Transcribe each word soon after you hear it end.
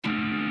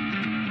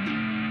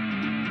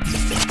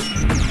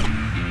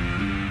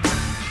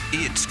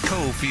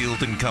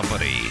Cofield and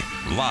Company,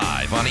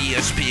 live on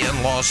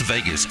ESPN Las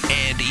Vegas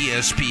and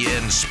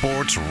ESPN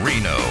Sports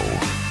Reno.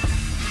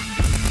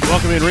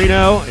 Welcome in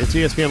Reno. It's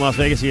ESPN Las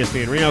Vegas,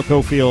 ESPN Reno,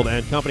 Cofield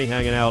and Company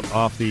hanging out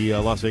off the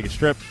Las Vegas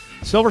Strip.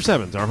 Silver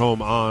Sevens, our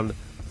home on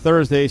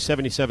Thursday,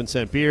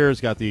 77-cent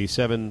beers. Got the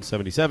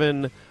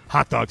 7.77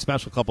 hot dog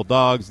special, couple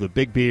dogs, the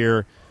big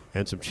beer,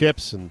 and some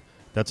chips. And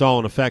that's all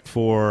in effect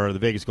for the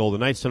Vegas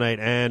Golden Knights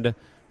tonight and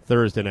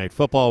Thursday Night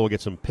Football. We'll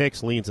get some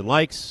picks, leans, and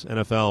likes.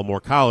 NFL,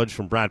 more college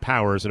from Brad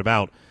Powers in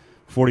about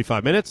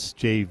 45 minutes.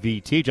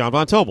 JVT, John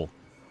Von Tobel,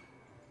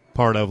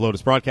 part of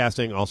Lotus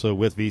Broadcasting, also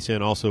with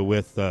VSiN, also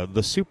with the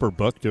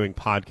Superbook doing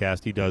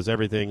podcast. He does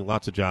everything,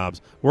 lots of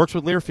jobs. Works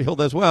with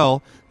Learfield as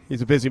well.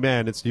 He's a busy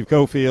man. It's Steve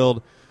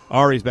Cofield.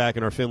 Ari's back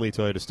in our Findlay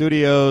Toyota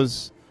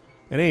studios.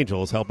 And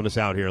Angel is helping us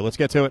out here. Let's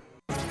get to it.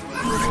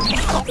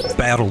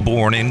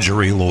 Battleborn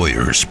Injury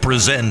Lawyers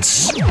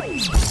presents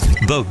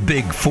The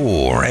Big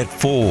Four at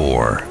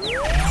 4.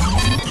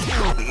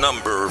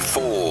 Number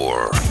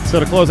 4. So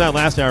to close out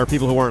last hour,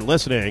 people who weren't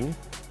listening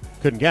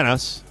couldn't get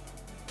us.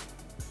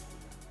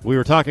 We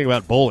were talking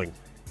about bowling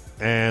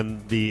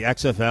and the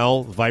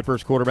XFL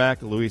Vipers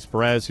quarterback, Luis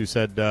Perez, who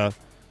said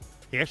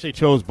he actually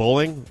chose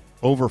bowling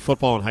over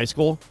football in high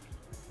school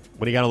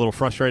when he got a little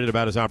frustrated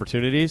about his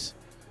opportunities.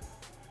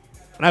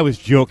 And I was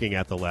joking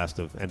at the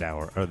end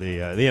of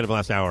the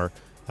last hour.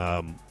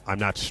 I'm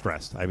not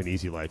stressed. I have an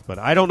easy life, but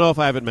I don't know if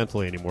I have it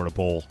mentally anymore to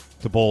bowl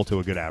to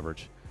a good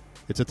average.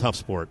 It's a tough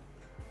sport.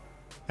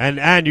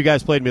 And you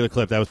guys played me the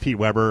clip. That was Pete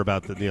Weber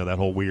about that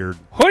whole weird.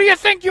 Who do you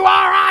think you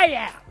are? I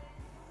am.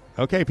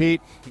 Okay, Pete.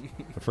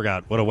 I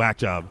forgot. What a whack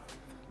job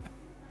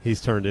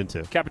he's turned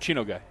into.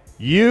 Cappuccino guy.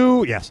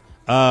 Yes.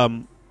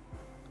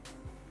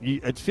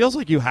 It feels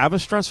like you have a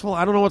stressful.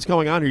 I don't know what's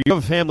going on here. You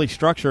have a family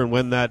structure, and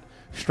when that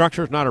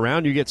structure's not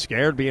around, you get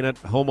scared being at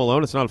home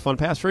alone. It's not a fun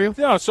pass for you.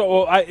 No,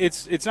 so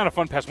it's not a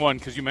fun pass one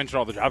because you mentioned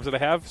all the jobs that I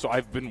have. So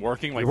I've been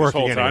working this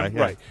whole time,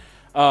 anyway,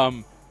 yeah.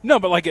 Right? No,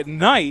 but like at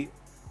night,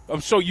 I'm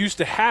so used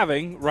to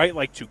having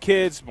like 2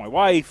 kids, my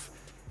wife,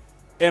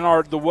 and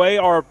the way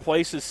our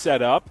place is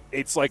set up,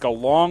 it's like a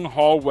long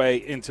hallway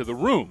into the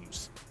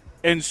rooms,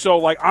 and so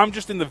like I'm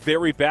just in the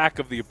very back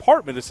of the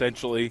apartment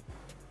essentially.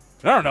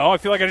 I don't know. I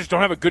feel like I just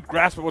don't have a good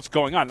grasp of what's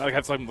going on. I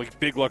have some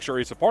big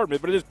luxurious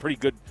apartment, but it is pretty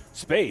good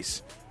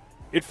space.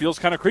 It feels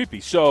kind of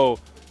creepy. So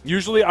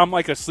usually I'm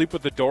like a sleep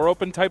with the door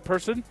open type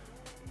person.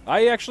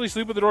 I actually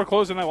sleep with the door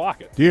closed and I lock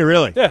it. Do you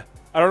really? Yeah.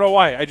 I don't know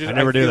why. I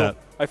never do that.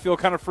 I feel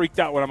kind of freaked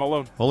out when I'm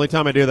alone. Only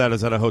time I do that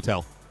is at a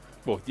hotel.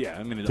 Well, yeah.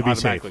 I mean, it to be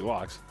automatically safe.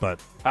 locks.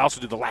 But I also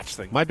do the latch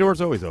thing. My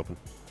door's always open.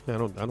 I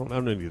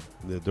don't need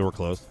the door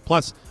closed.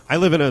 Plus, I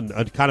live in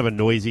a kind of a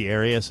noisy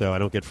area, so I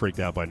don't get freaked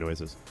out by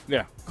noises.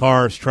 Yeah.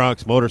 Cars,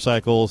 trucks,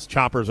 motorcycles,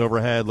 choppers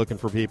overhead looking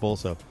for people.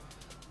 So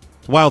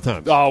it's wild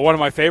times. Oh, one of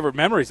my favorite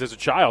memories as a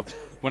child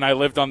when I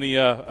lived on the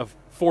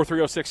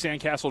 4306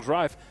 Sandcastle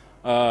Drive.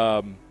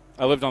 I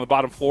lived on the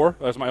bottom floor.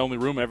 That was my only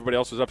room. Everybody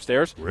else was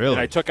upstairs. Really?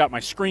 And I took out my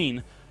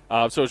screen,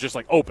 so it was just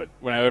open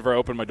whenever I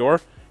opened my door.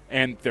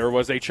 And there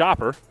was a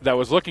chopper that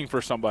was looking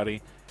for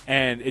somebody.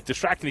 And it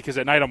distracted me because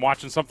at night I'm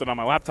watching something on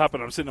my laptop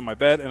and I'm sitting in my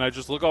bed and I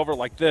just look over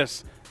like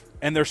this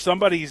and they're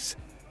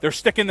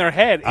sticking their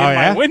head in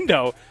my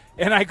window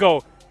and I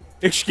go,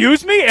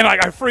 excuse me? And I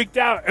freaked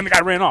out and the guy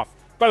ran off.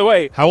 By the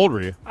way. How old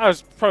were you? I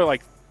was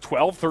probably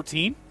 12,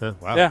 13.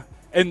 Wow. Yeah.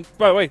 And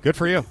by the way. Good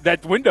for you.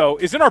 That window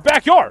is in our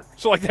backyard.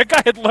 So that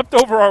guy had leapt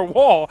over our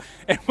wall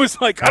and was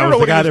I don't know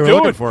what he was doing.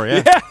 Looking for,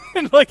 yeah.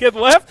 And had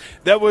left.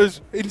 That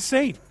was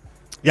insane.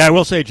 Yeah, I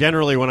will say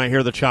generally when I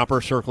hear the chopper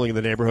circling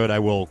the neighborhood, I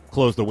will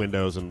close the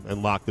windows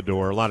and lock the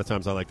door. A lot of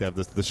times I like to have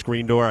the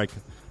screen door. I'm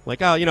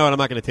like, oh, you know what, I'm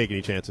not going to take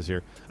any chances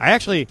here. I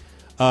actually,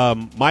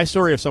 my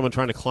story of someone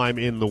trying to climb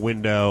in the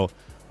window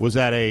was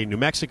at a New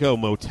Mexico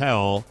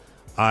motel.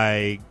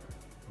 I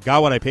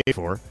got what I paid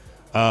for.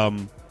 A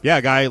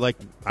guy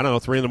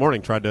 3 in the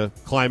morning tried to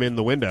climb in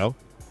the window.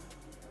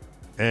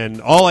 And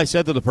all I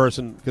said to the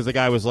person, because the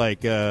guy was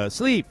like,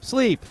 sleep,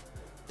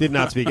 did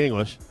not speak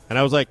English. And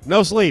I was like,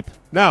 no sleep.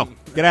 No,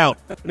 get out.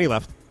 And he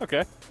left.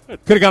 Okay. Could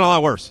have gone a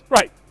lot worse.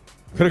 Right.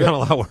 Could have gone a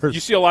lot worse. You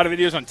see a lot of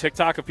videos on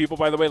TikTok of people,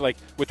 by the way,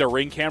 with their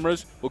Ring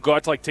cameras, will go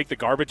out to take the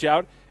garbage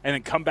out and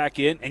then come back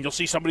in, and you'll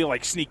see somebody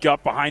sneak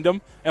up behind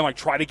them and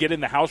try to get in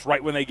the house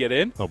right when they get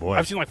in. Oh boy!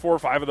 I've seen 4 or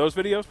 5 of those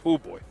videos. Oh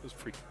boy, it was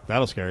freaky.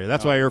 That'll scare you.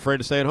 That's why you're afraid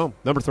to stay at home.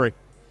 Number 3.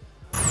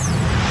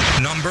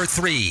 Number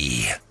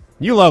 3.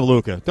 You love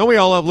Luka. Don't we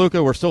all love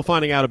Luka? We're still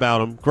finding out about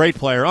him. Great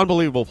player,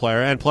 unbelievable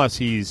player, and plus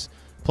he's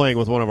playing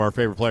with one of our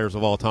favorite players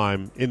of all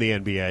time in the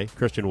NBA,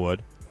 Christian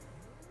Wood.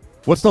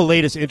 What's the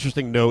latest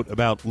interesting note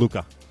about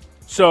Luka?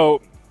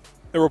 So,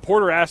 a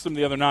reporter asked him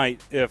the other night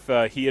if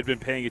he had been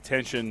paying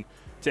attention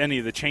to any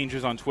of the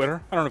changes on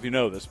Twitter. I don't know if you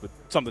know this, but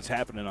something's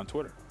happening on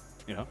Twitter.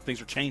 Things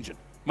are changing.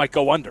 Might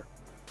go under.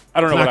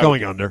 I don't know. It's not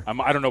going under.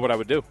 I don't know what I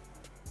would do.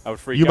 I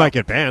would freak out. You might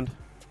get banned.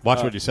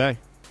 Watch what you say.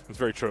 That's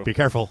very true. Be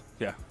careful.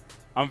 Yeah.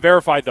 I'm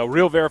verified, though.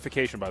 Real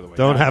verification, by the way.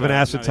 Don't have an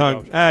acid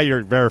tongue.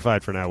 You're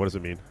verified for now. What does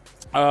it mean?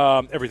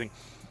 Everything.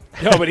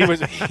 No, but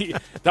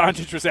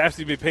Doncic was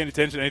asking me paying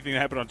attention to anything that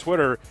happened on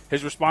Twitter.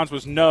 His response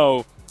was,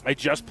 no, I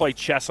just play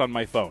chess on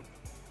my phone.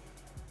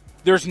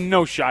 There's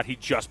no shot he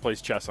just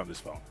plays chess on his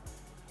phone.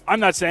 I'm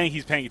not saying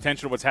he's paying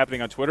attention to what's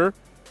happening on Twitter.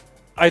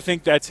 I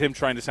think that's him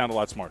trying to sound a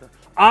lot smarter.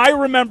 I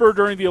remember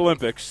during the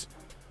Olympics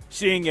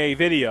seeing a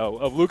video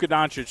of Luka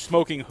Doncic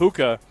smoking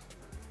hookah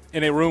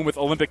in a room with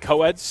Olympic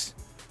co-eds,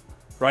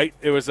 right?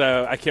 It was,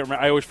 I can't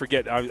remember, I always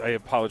forget, I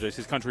apologize,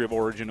 his country of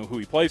origin and who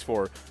he plays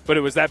for, but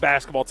it was that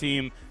basketball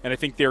team, and I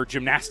think their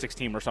gymnastics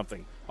team or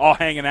something, all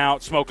hanging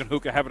out, smoking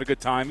hookah, having a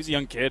good time. He's a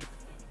young kid.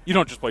 You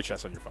don't just play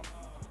chess on your phone.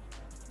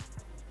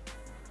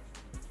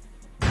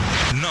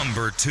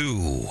 Number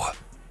 2.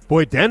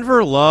 Boy,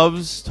 Denver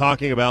loves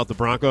talking about the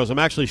Broncos. I'm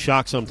actually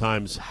shocked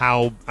sometimes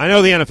how – I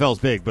know the NFL's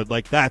big, but,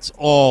 like, that's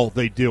all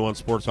they do on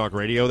Sports Talk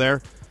Radio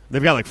there.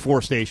 They've got, like,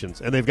 4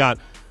 stations, and they've got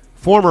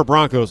former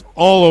Broncos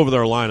all over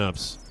their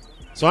lineups.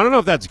 So I don't know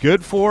if that's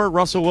good for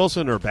Russell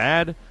Wilson or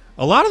bad.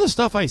 A lot of the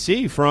stuff I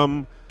see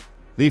from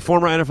the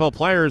former NFL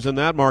players in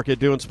that market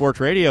doing sports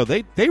radio,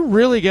 they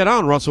really get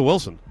on Russell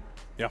Wilson.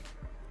 Yeah,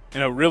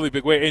 in a really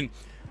big way. And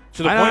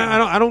to the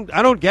point,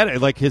 I don't get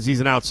it. Like, because he's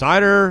an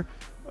outsider –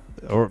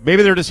 or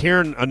maybe they're just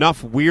hearing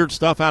enough weird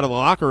stuff out of the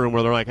locker room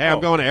where they're like, hey,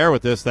 I'm going to air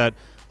with this, that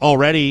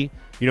already,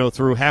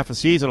 through half a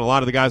season, a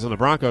lot of the guys on the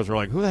Broncos are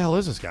like, who the hell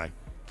is this guy?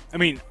 I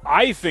mean,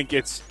 I think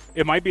it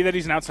might be that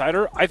he's an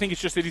outsider. I think it's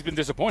just that he's been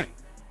disappointing.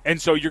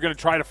 And so you're going to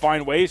try to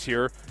find ways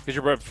here because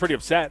you're pretty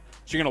upset.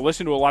 So you're going to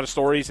listen to a lot of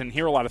stories and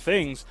hear a lot of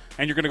things,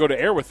 and you're going to go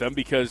to air with them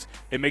because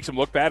it makes him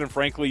look bad, and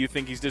frankly, you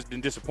think he's just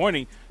been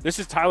disappointing. This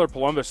is Tyler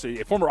Columbus,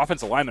 a former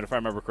offensive lineman, if I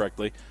remember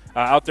correctly,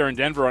 out there in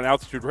Denver on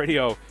Altitude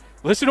Radio.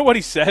 Listen to what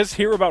he says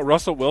here about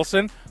Russell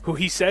Wilson, who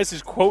he says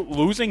is, quote,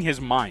 losing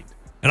his mind.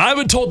 And I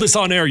haven't told this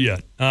on air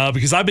yet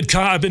because I've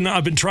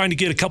been trying to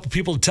get a couple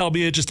people to tell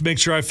me it just to make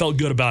sure I felt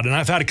good about it. And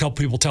I've had a couple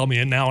people tell me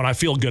it now, and I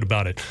feel good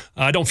about it.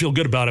 I don't feel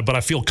good about it, but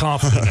I feel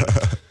confident in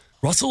it.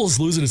 Russell is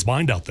losing his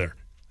mind out there.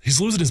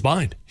 He's losing his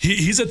mind.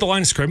 He's at the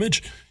line of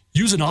scrimmage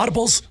using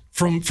audibles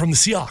from the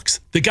Seahawks.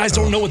 The guys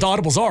don't know what the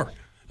audibles are.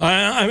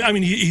 I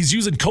mean, he's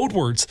using code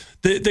words.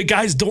 The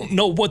guys don't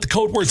know what the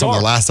code words are.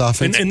 From the last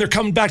offense. And they're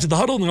coming back to the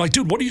huddle, and they're like,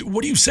 dude, what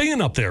are you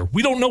saying up there?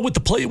 We don't know what the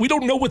play. We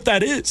don't know what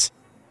that is.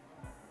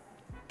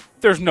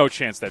 There's no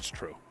chance that's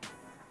true.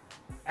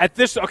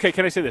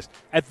 Can I say this?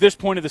 At this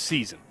point of the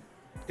season,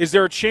 is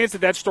there a chance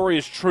that story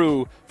is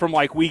true from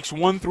like weeks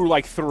 1 through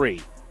like 3?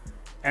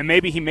 And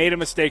maybe he made a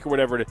mistake or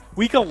whatever it is.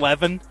 Week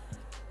 11,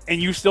 and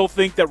you still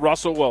think that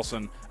Russell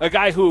Wilson, a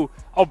guy who,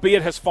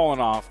 albeit has fallen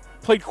off,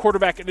 played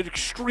quarterback at an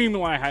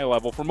extremely high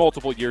level for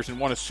multiple years and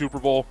won a Super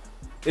Bowl,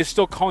 is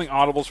still calling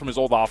audibles from his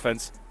old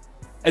offense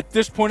at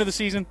this point of the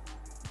season?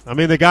 I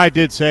mean, the guy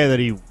did say that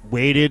he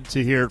waited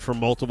to hear it from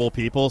multiple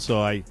people,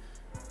 so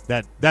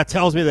that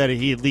tells me that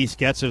he at least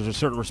gets there's a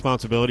certain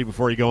responsibility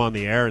before you go on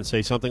the air and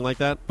say something like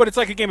that. But it's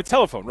like a game of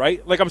telephone,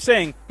 right? Like I'm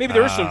saying, maybe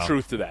there is some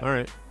truth to that. All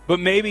right. But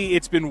maybe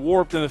it's been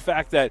warped in the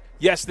fact that,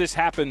 yes, this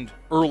happened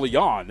early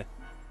on,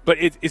 but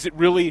is it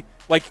really,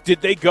 like,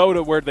 did they go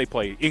to where did they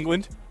play?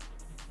 England?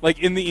 Like,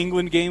 in the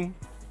England game,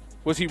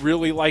 was he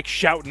really, like,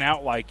 shouting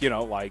out, like,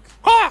 like,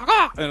 ha,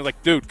 ha! And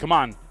like, dude, come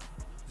on.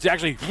 It's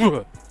actually,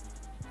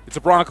 it's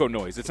a Bronco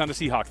noise. It's not a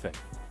Seahawk thing.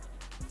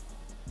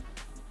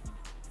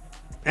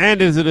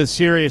 And is it as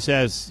serious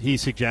as he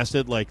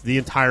suggested? Like, the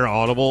entire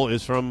audible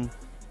is from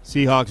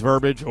Seahawks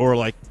verbiage? Or,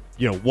 like,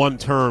 one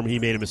term he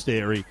made a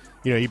mistake, or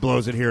he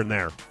blows it here and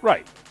there.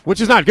 Right.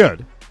 Which is not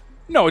good.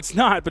 No, it's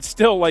not. But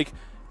still, like,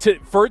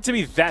 for it to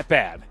be that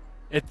bad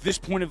at this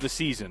point of the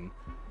season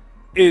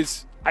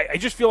is – I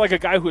just feel like a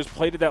guy who has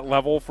played at that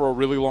level for a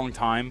really long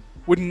time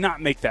would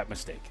not make that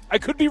mistake. I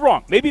could be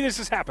wrong. Maybe this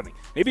is happening.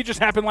 Maybe it just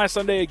happened last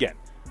Sunday again.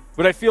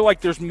 But I feel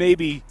like there's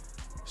maybe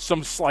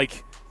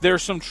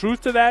there's some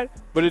truth to that,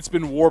 but it's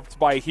been warped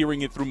by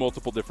hearing it through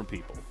multiple different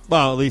people.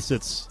 Well, at least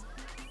it's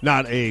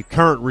not a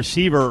current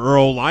receiver or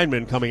old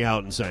lineman coming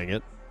out and saying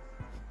it,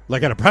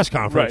 like at a press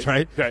conference,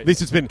 right? At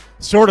least it's been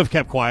sort of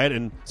kept quiet,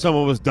 and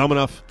someone was dumb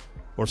enough –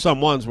 or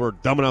some ones were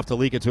dumb enough to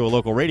leak it to a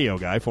local radio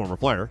guy, former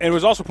player. And it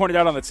was also pointed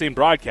out on that same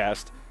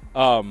broadcast,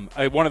 one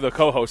of the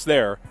co-hosts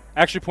there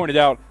actually pointed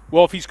out,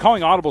 well, if he's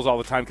calling audibles all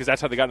the time because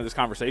that's how they got into this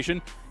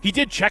conversation, he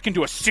did check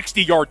into a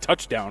 60-yard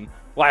touchdown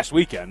last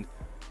weekend.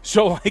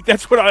 So, like,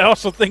 that's what I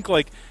also think,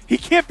 like, he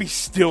can't be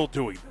still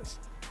doing this.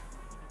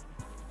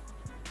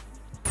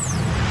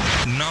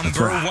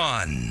 Number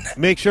 1.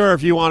 Make sure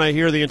if you want to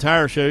hear the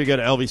entire show, you go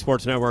to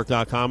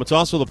lvsportsnetwork.com. It's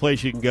also the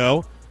place you can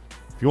go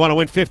if you want to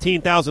win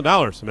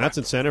 $15,000, and that's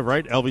incentive,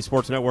 right?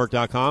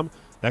 lvsportsnetwork.com.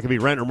 That could be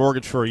rent or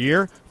mortgage for a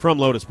year from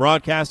Lotus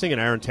Broadcasting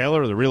and Aaron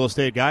Taylor, the real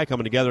estate guy,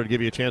 coming together to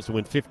give you a chance to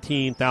win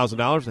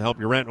 $15,000 to help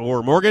your rent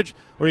or mortgage,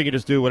 or you can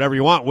just do whatever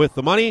you want with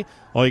the money.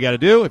 All you got to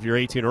do, if you're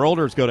 18 or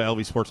older, is go to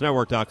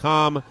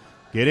lvsportsnetwork.com,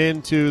 get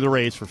into the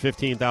race for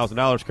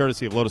 $15,000,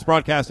 courtesy of Lotus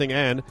Broadcasting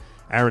and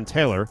Aaron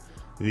Taylor,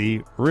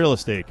 the real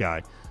estate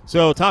guy.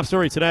 So top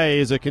story today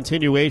is a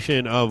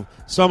continuation of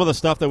some of the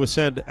stuff that was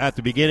said at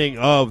the beginning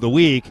of the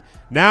week.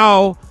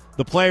 Now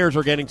the players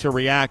are getting to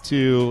react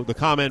to the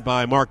comment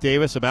by Mark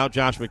Davis about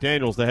Josh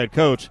McDaniels, the head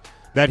coach,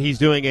 that he's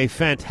doing a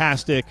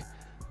fantastic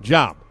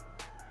job.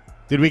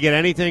 Did we get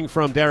anything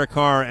from Derek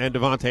Carr and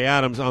Davante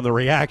Adams on the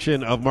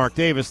reaction of Mark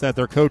Davis that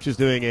their coach is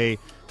doing a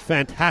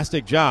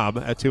fantastic job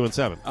at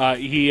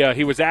 2-7?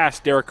 He was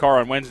asked, Derek Carr,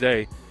 on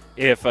Wednesday,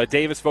 if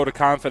Davis' vote of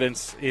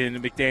confidence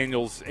in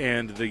McDaniels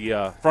and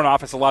the front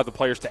office allowed the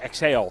players to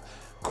exhale.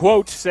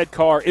 Quote, said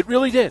Carr, "It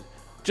really did.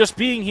 Just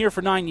being here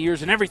for 9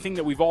 years and everything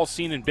that we've all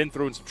seen and been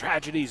through and some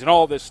tragedies and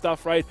all this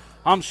stuff, right?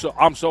 I'm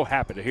so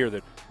happy to hear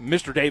that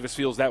Mr. Davis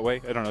feels that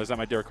way." I don't know, is that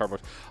my Derek Carr voice?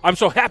 I'm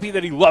so happy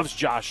that he loves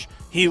Josh,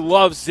 he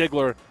loves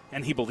Ziegler,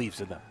 and he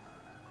believes in them.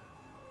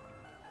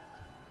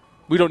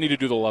 We don't need to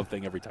do the love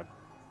thing every time.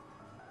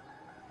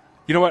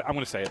 You know what? I'm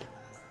going to say it.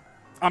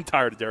 I'm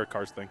tired of Derek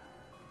Carr's thing.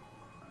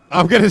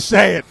 I'm going to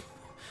say it.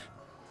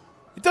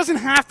 It doesn't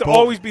have to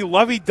always be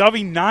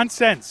lovey-dovey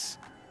nonsense.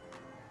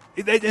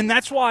 And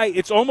that's why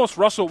it's almost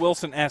Russell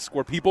Wilson-esque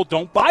where people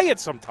don't buy it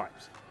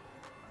sometimes.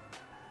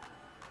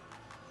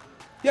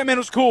 Yeah, man, it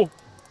was cool.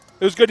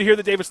 It was good to hear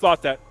that Davis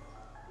thought that.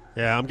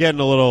 Yeah, I'm getting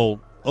a little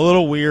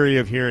weary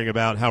of hearing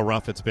about how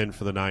rough it's been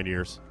for the 9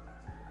 years.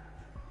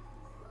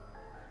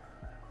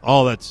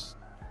 All that's,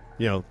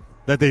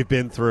 that they've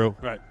been through.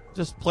 Right.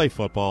 Just play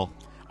football.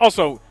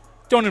 Also,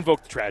 don't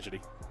invoke the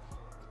tragedy.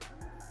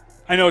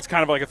 I know it's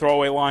kind of like a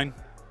throwaway line.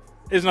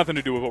 It has nothing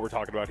to do with what we're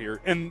talking about here.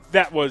 And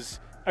that was,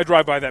 I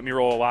drive by that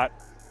mural a lot.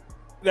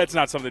 That's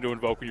not something to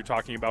invoke when you're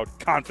talking about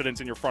confidence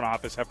in your front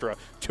office after a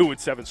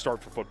 2-7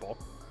 start for football.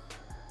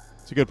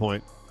 It's a good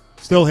point.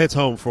 Still hits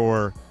home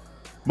for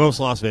most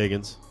Las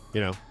Vegans.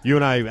 You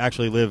and I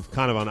actually live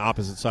kind of on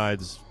opposite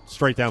sides,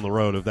 straight down the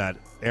road of that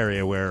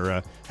area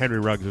where Henry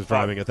Ruggs was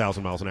driving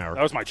 1,000 miles an hour.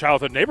 That was my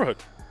childhood neighborhood.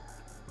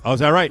 Oh, is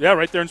that right? Yeah,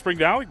 right there in Spring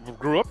Valley.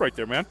 Grew up right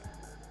there, man.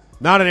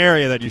 Not an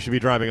area that you should be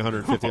driving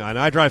 150.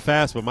 I drive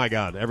fast, but my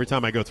God, every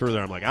time I go through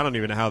there, I'm like, I don't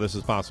even know how this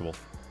is possible.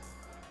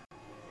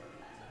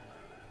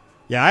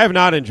 Yeah, I have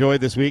not enjoyed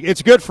this week.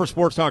 It's good for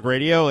sports talk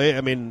radio.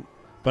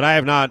 But I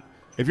have not.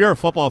 If you're a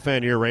football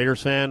fan, you're a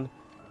Raiders fan,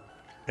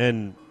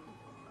 and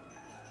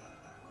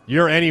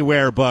you're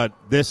anywhere but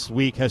this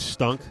week has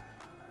stunk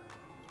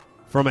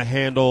from a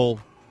handle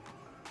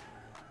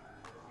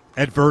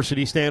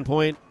adversity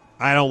standpoint.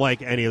 I don't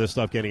like any of the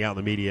stuff getting out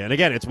in the media. And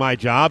again, it's my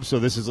job, so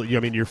this is,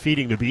 you're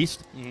feeding the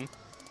beast. Mm-hmm.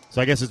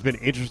 So I guess it's been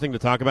interesting to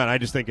talk about. I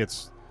just think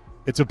it's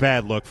a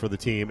bad look for the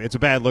team. It's a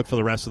bad look for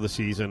the rest of the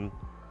season.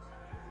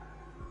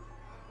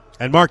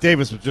 And Mark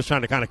Davis was just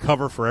trying to kind of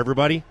cover for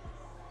everybody,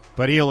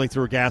 but he only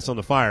threw gas on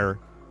the fire.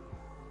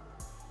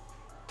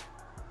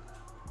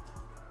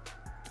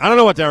 I don't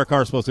know what Derek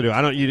Carr is supposed to do.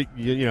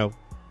 You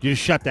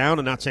just shut down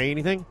and not say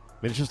anything?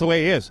 It's just the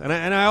way he is. And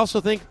I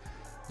also think,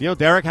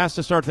 Derek has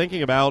to start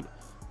thinking about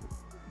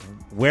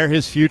where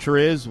his future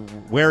is,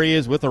 where he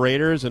is with the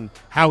Raiders, and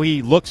how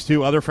he looks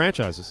to other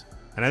franchises.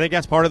 And I think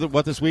that's part of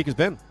what this week has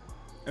been.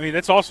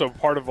 That's also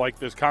part of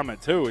this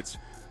comment too. It's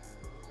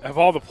of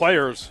all the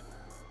players,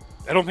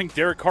 I don't think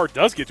Derek Carr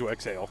does get to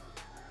exhale.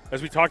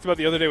 As we talked about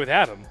the other day with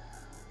Adam,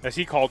 as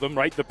he called them,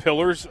 right, the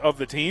pillars of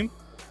the team.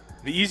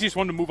 The easiest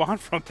one to move on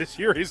from this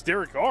year is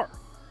Derek Carr.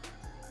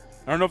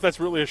 I don't know if that's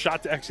really a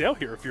shot to exhale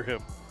here if you're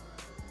him.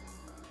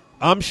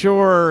 I'm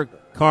sure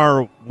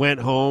Carr went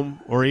home,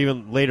 or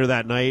even later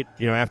that night,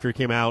 after he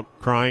came out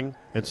crying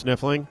and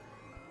sniffling,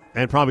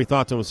 and probably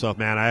thought to himself,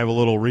 man, I have a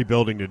little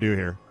rebuilding to do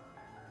here.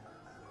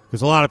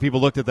 Because a lot of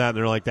people looked at that and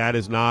they're like, that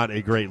is not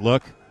a great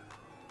look.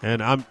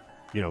 And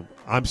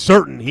I'm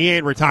certain he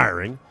ain't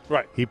retiring.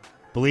 Right. He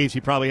believes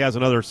he probably has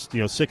another,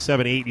 6,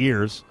 7, 8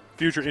 years.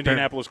 Future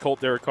Indianapolis Colt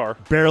Derek Carr.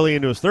 Barely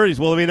into his 30s.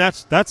 Well,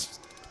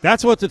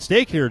 that's what's at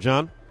stake here,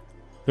 John.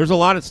 There's a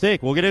lot at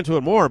stake. We'll get into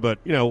it more, but,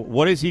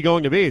 what is he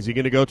going to be? Is he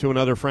going to go to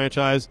another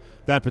franchise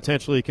that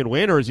potentially can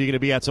win, or is he going to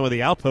be at some of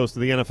the outposts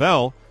of the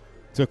NFL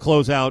to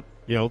close out,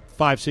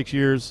 5, 6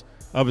 years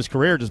of his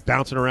career just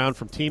bouncing around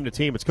from team to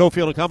team? It's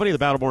Cofield and Company, the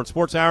Battleborn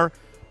Sports Hour,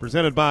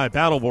 presented by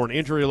Battleborn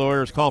Injury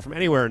Lawyers. Call from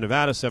anywhere in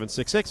Nevada,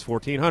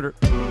 766-1400.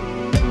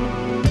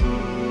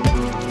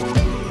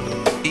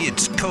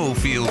 It's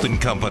Cofield and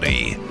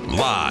Company,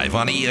 live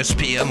on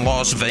ESPN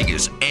Las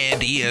Vegas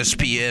and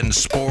ESPN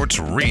Sports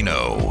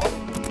Reno.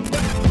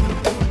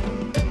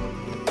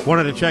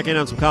 Wanted to check in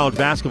on some college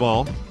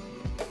basketball. Have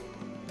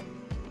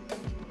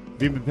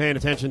you been paying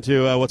attention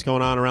to what's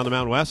going on around the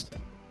Mountain West?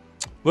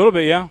 A little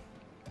bit, yeah.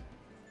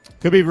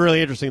 Could be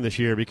really interesting this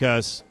year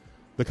because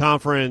the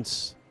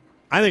conference,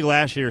 I think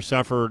last year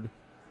suffered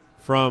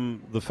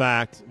from the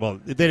fact, well,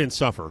 they didn't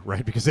suffer,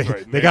 right? Because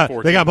they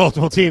got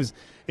multiple teams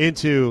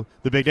into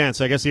the Big Dance.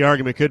 So I guess the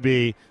argument could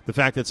be the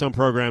fact that some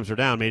programs are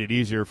down made it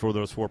easier for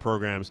those 4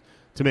 programs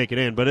to make it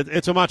in. But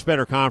it's a much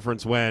better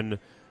conference when,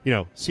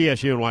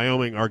 CSU and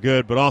Wyoming are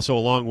good, but also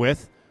along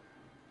with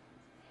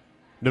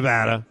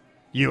Nevada,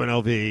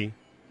 UNLV,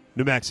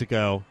 New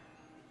Mexico.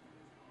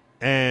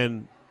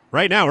 And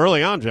right now,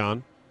 early on,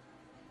 John,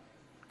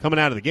 coming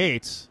out of the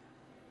gates,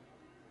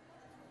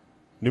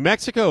 New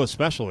Mexico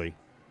especially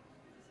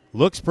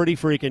looks pretty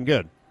freaking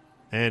good.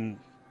 And,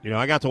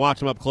 I got to watch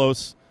them up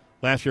close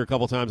last year a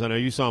couple times. I know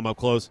you saw them up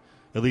close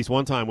at least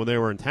one time when they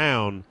were in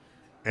town,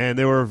 and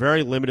they were a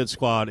very limited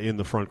squad in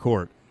the front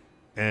court.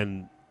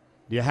 And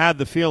you had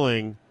the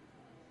feeling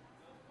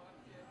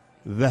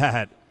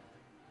that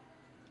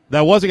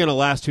wasn't going to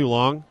last too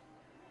long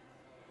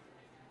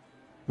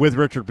with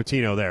Richard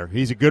Pitino there.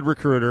 He's a good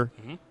recruiter.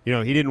 Mm-hmm. You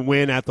know, he didn't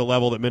win at the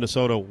level that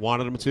Minnesota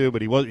wanted him to,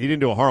 but he didn't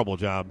do a horrible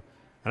job.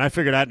 And I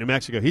figured out in New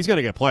Mexico, he's going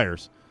to get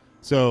players.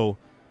 So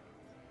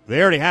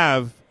they already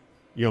have,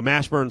 you know,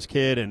 Mashburn's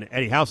kid and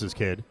Eddie House's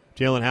kid,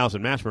 Jalen House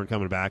and Mashburn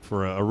coming back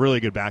for a really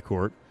good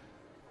backcourt.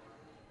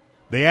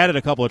 They added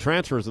a couple of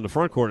transfers in the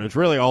front court, and it's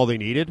really all they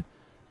needed.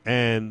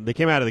 And they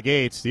came out of the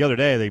gates the other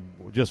day. They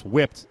just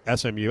whipped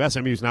SMU.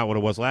 SMU's not what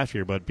it was last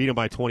year, but beat them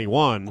by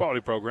 21.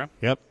 Quality program.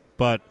 Yep.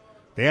 But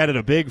they added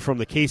a big from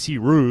the KC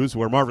Roos,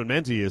 where Marvin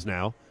Menzie is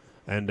now,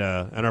 and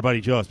our buddy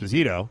Joe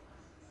Esposito.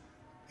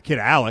 Kid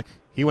Alec,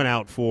 he went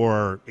out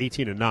for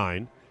 18 and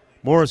 9.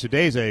 Morris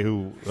Udeze,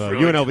 who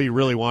UNLV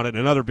really wanted,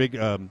 and other big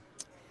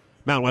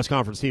Mountain West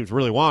Conference teams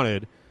really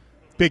wanted.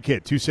 Big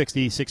kid,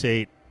 260,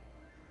 6'8".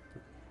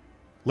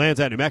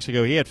 Lands at New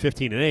Mexico. He had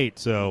 15 and 8.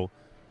 So,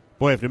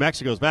 boy, if New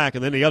Mexico's back,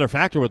 and then the other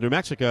factor with New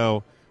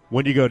Mexico,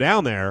 when you go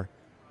down there,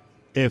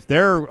 if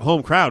their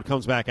home crowd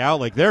comes back out,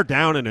 like they're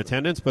down in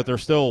attendance, but they're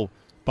still,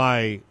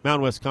 by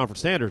Mountain West Conference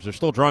standards, they're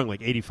still drawing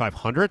like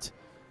 8,500.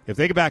 If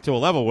they get back to a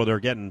level where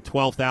they're getting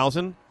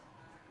 12,000,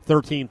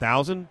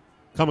 13,000,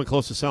 coming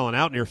close to selling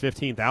out near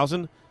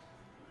 15,000,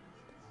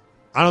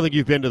 I don't think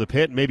you've been to the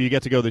Pit. Maybe you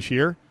get to go this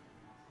year.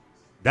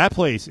 That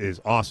place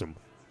is awesome,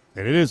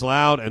 and it is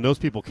loud, and those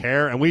people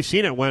care. And we've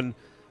seen it when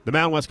the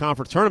Mountain West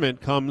Conference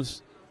tournament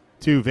comes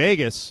to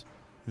Vegas,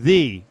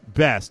 the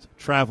best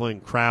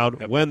traveling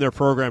crowd when their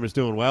program is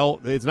doing well.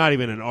 It's not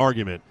even an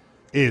argument.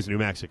 Is New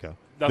Mexico?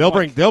 They'll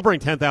bring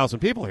 10,000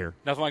 people here.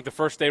 Nothing like the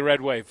first day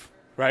Red Wave,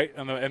 right?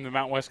 In the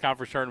Mountain West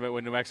Conference tournament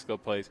when New Mexico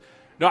plays.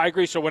 No, I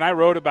agree. So when I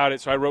wrote about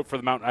it, I wrote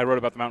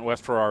about the Mountain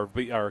West for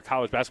our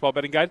college basketball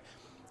betting guide.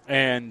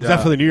 And is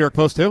that for the New York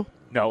Post too?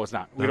 No, it's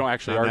not. We don't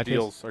actually. Our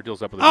deal's up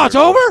with the New York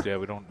over? Post. Yeah,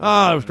 we don't.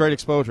 Oh, it was great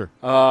exposure.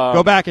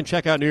 Go back and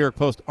check out New York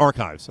Post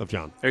archives of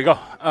John. There you go.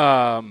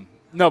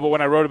 No, but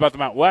when I wrote about the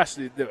Mountain West,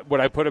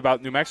 what I put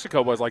about New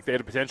Mexico was like they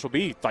had a potential to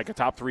be like a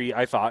top 3,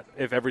 I thought,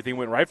 if everything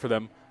went right for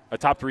them, a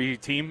top 3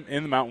 team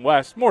in the Mountain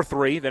West, more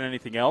 3 than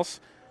anything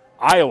else.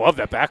 I love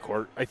that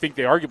backcourt. I think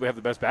they arguably have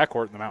the best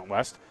backcourt in the Mountain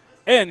West.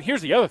 And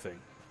here's the other thing,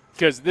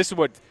 because this is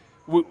what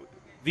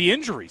the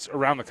injuries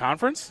around the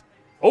conference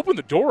open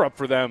the door up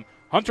for them.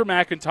 Hunter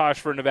McIntosh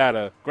for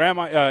Nevada, Graham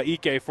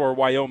Ike for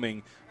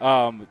Wyoming,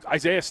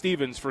 Isaiah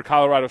Stevens for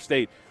Colorado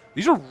State.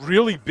 These are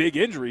really big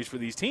injuries for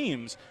these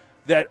teams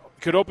that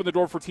could open the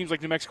door for teams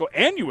like New Mexico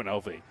and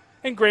UNLV.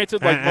 And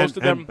granted, most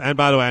of them. And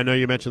by the way, I know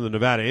you mentioned the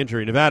Nevada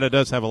injury. Nevada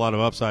does have a lot of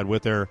upside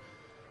with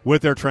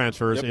their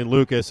transfers in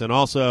Lucas, and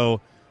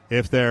also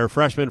if their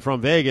freshman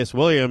from Vegas,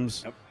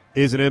 Williams,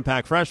 is an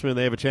impact freshman,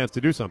 they have a chance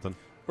to do something.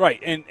 Right,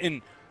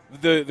 and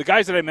the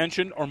guys that I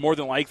mentioned are more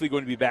than likely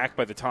going to be back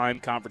by the time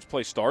conference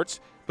play starts.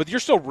 But you're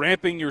still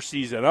ramping your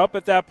season up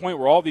at that point,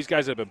 where all these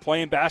guys have been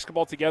playing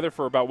basketball together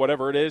for about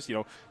whatever it is,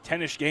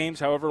 10-ish games,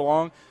 however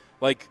long.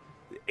 Like,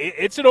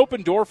 it's an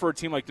open door for a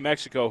team like New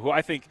Mexico, who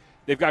I think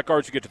they've got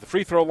guards who get to the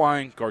free throw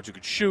line, guards who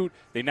could shoot.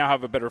 They now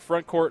have a better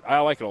front court. I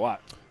like it a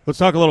lot. Let's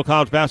talk a little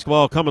college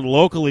basketball coming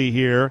locally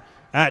here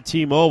at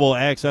T-Mobile.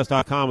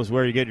 AXS.com is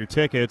where you get your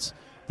tickets.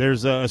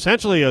 There's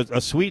essentially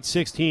a Sweet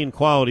 16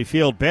 quality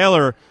field.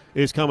 Baylor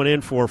is coming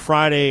in for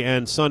Friday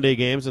and Sunday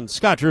games, and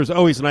Scott Drew is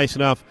always nice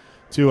enough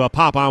to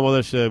pop on with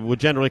us. Would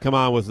generally come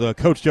on with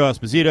Coach Joe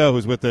Esposito,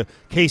 who's with the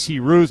KC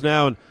Roos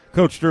now, and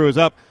Coach Drew is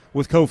up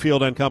with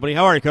Cofield and Company.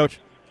 How are you, Coach?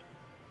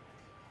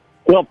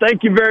 Well,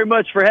 thank you very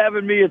much for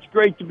having me. It's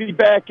great to be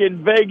back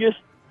in Vegas.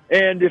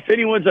 And if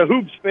anyone's a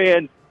Hoops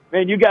fan,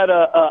 man, you got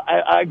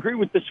I agree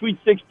with the Sweet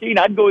 16.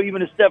 I'd go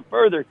even a step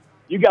further.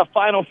 You got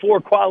Final Four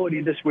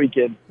quality this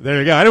weekend. There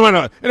you go. I didn't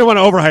want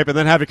to overhype and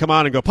then have you come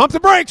on and go, pump the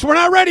brakes. We're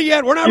not ready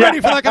yet. We're not ready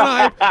for that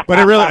kind of hype. But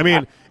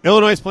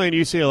Illinois is playing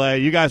UCLA.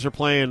 You guys are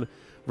playing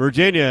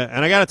Virginia.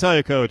 And I got to tell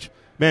you, Coach,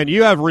 man,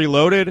 you have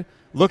reloaded.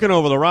 Looking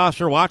over the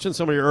roster, watching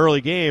some of your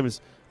early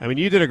games, I mean,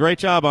 you did a great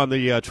job on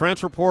the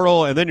transfer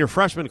portal, and then your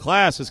freshman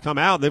class has come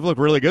out, and they've looked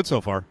really good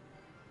so far.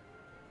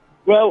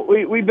 Well,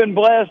 we've been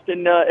blessed,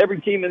 and every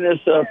team in this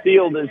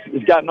field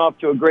has gotten off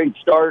to a great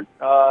start.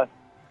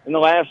 In the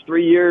last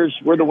 3 years,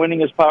 we're the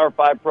winningest Power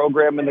 5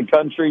 program in the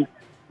country.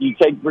 You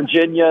take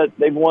Virginia,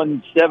 they've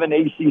won 7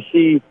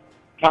 ACC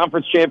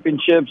conference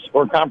championships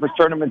or conference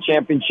tournament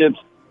championships.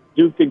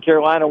 Duke and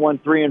Carolina won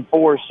 3 and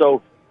 4,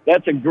 so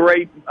that's a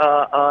great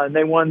and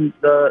they won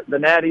the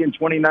Natty in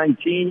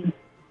 2019.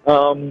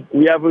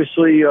 We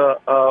obviously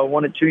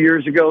won it 2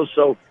 years ago,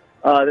 so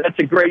that's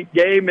a great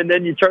game. And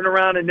then you turn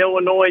around in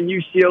Illinois and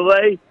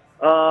UCLA.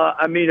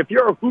 I mean, if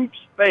you're a Hoops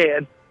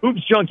fan,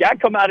 Hoops junkie, I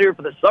come out here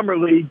for the Summer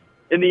League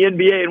in the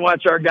NBA and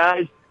watch our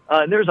guys.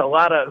 And there's a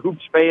lot of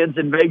Hoops fans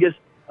in Vegas.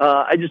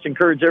 I just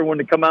encourage everyone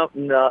to come out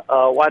and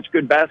watch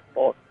good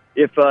basketball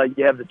if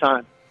you have the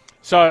time.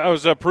 So I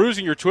was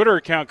perusing your Twitter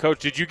account, Coach.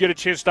 Did you get a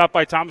chance to stop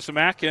by Thomas and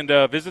Mack and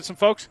visit some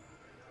folks?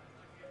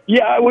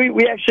 Yeah,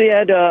 we actually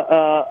had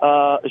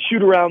a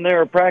shoot around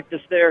there, a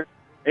practice there,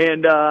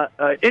 and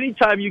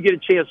anytime you get a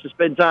chance to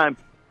spend time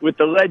with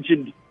the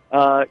legend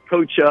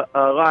Coach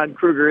Lon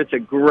Kruger, it's a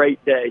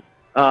great day.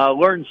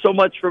 Learned so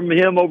much from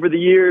him over the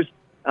years.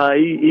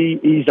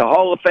 He's a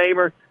Hall of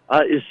Famer.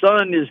 His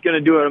son is going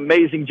to do an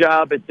amazing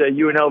job at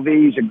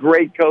UNLV. He's a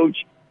great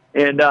coach.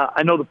 And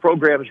I know the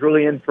program is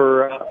really in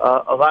for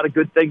a lot of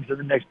good things in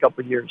the next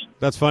couple of years.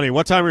 That's funny.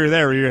 What time were you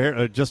there? Were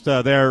you just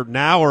there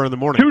now or in the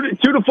morning?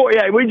 2 to 4.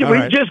 Yeah, we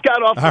just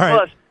got off the All right.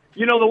 bus.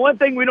 You know, the one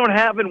thing we don't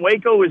have in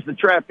Waco is the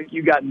traffic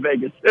you got in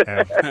Vegas.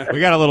 Yeah, we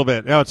got a little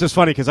bit. No, it's just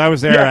funny because I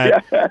was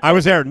there I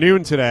was there at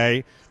noon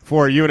today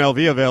for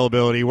UNLV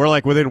availability. We're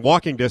like within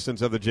walking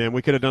distance of the gym.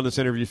 We could have done this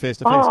interview face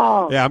to face.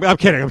 Yeah, I'm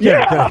kidding. I'm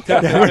kidding.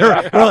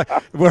 Yeah,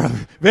 we're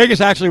Vegas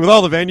actually, with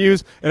all the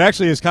venues, it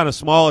actually is kind of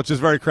small. It's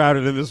just very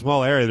crowded in this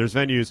small area. There's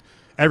venues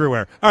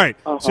everywhere. All right,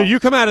 so you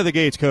come out of the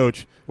gates,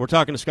 Coach. We're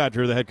talking to Scott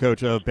Drew, the head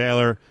coach of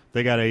Baylor.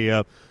 They got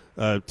a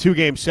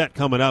 2-game set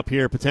coming up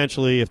here.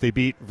 Potentially, if they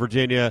beat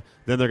Virginia,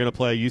 then they're going to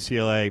play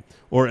UCLA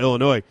or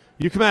Illinois.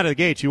 You come out of the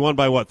gates, you won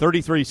by what,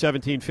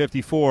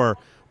 33-17-54.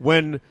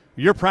 When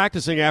you're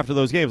practicing after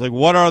those games, like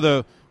what are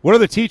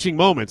the teaching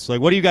moments?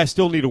 Like, what do you guys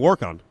still need to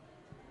work on?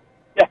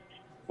 Yeah,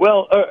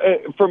 well,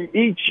 from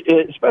each,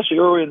 especially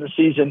early in the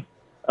season,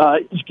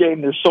 each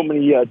game there's so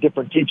many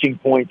different teaching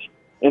points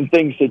and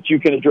things that you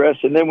can address.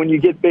 And then when you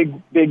get big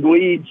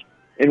leads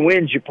and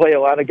wins, you play a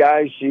lot of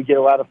guys, so you get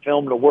a lot of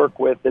film to work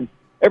with. And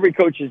every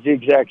coach is the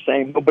exact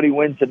same. Nobody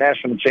wins the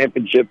national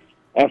championship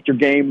after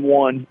game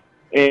one,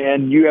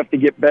 and you have to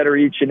get better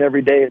each and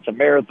every day. It's a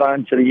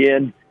marathon to the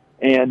end.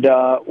 And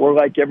we're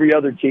like every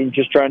other team,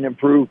 just trying to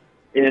improve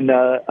in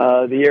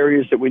the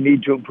areas that we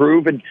need to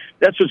improve. And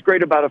that's what's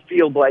great about a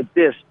field like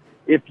this.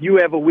 If you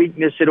have a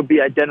weakness, it'll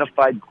be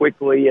identified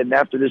quickly. And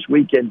after this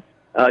weekend,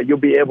 you'll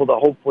be able to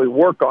hopefully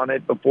work on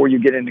it before you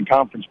get into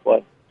conference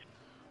play.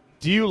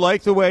 Do you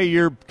like the way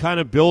you're kind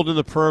of building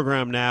the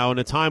program now in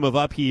a time of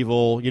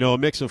upheaval, a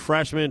mix of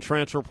freshmen,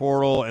 transfer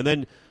portal, and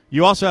then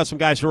you also have some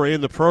guys who are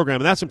in the program,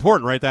 and that's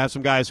important, right, to have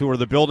some guys who are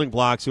the building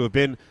blocks who have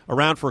been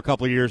around for a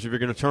couple of years if you're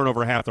going to turn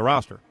over half the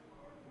roster?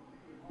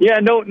 Yeah,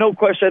 no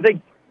question. I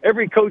think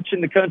every coach in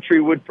the country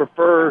would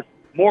prefer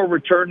more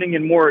returning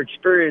and more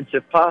experience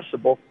if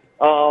possible.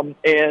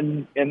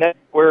 And that's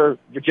where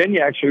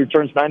Virginia actually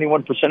returns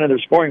 91% of their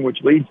scoring, which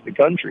leads the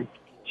country.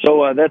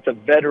 So that's a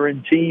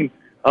veteran team.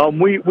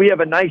 We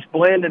have a nice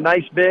blend, a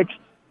nice mix,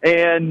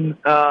 and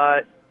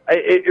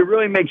it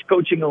really makes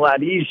coaching a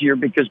lot easier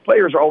because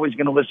players are always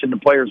going to listen to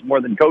players more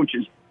than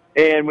coaches.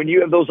 And when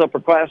you have those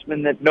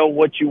upperclassmen that know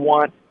what you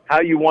want, how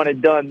you want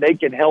it done, they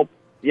can help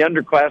the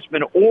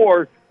underclassmen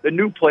or the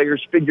new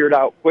players figure it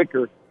out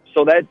quicker.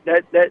 So that's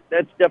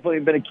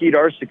definitely been a key to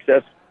our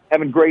success,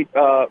 having great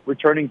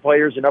returning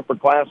players and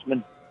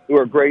upperclassmen who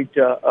are great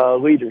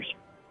leaders.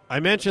 I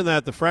mentioned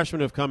that the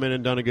freshmen have come in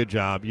and done a good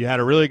job. You had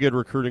a really good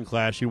recruiting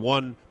class. You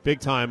won big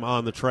time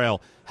on the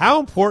trail. How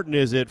important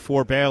is it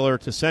for Baylor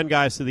to send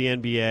guys to the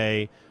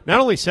NBA, not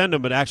only send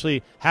them, but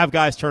actually have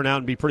guys turn out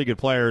and be pretty good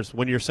players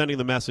when you're sending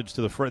the message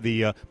to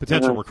the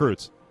potential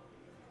recruits?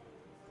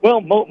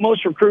 Well,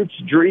 most recruits'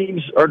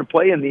 dreams are to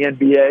play in the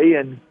NBA,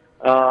 and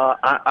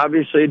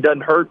obviously it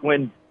doesn't hurt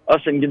when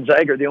us and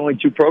Gonzaga are the only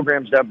two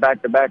programs that have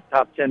back-to-back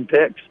top 10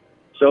 picks.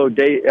 So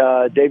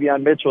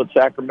Davion Mitchell at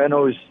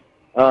Sacramento is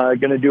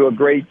going to do a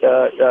great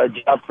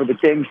job for the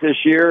Kings this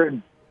year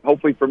and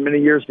hopefully for many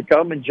years to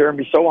come. And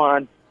Jeremy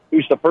Sohan,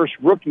 who's the first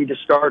rookie to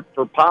start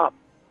for Pop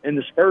in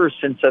the Spurs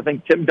since, I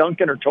think, Tim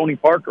Duncan or Tony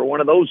Parker,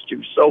 one of those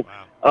two. So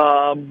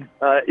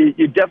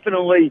you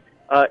definitely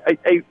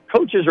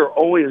coaches are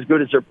only as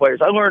good as their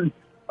players. I learned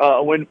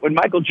when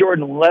Michael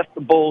Jordan left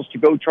the Bulls to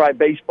go try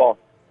baseball,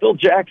 Phil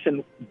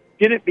Jackson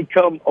didn't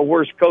become a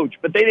worse coach,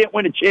 but they didn't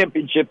win a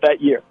championship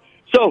that year.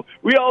 So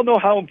we all know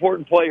how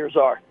important players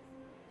are.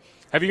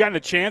 Have you gotten a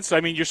chance? I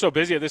mean, you're so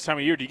busy at this time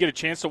of year. Do you get a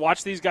chance to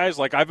watch these guys?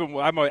 Like I'm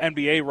an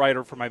NBA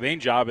writer for my main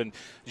job, and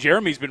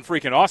Jeremy's been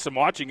freaking awesome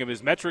watching him.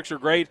 His metrics are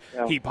great.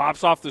 Yeah. He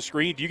pops off the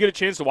screen. Do you get a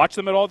chance to watch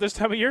them at all this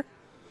time of year?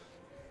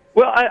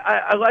 Well,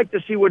 I like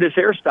to see what his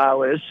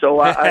hairstyle is. So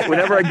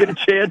whenever I get a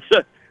chance.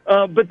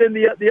 But then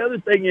the other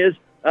thing is,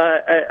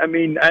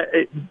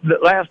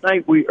 last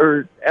night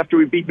after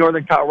we beat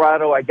Northern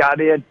Colorado, I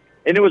got in,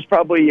 and it was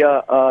probably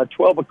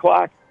 12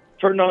 o'clock.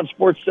 Turned on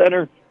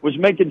SportsCenter, was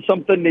making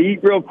something to eat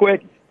real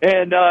quick,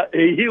 and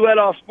he let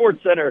off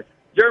SportsCenter.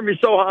 Jeremy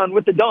Sohan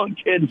with the dunk,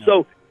 and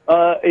so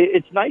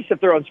it's nice if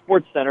they're on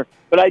SportsCenter.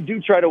 But I do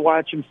try to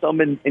watch them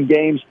some in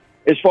games.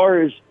 As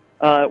far as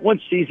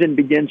once season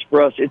begins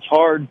for us, it's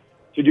hard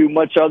to do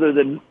much other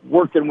than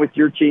working with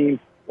your team,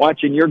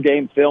 watching your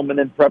game film, and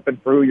then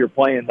prepping for who you're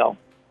playing, though.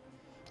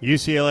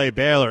 UCLA,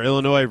 Baylor,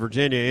 Illinois,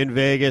 Virginia, in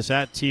Vegas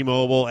at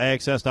T-Mobile.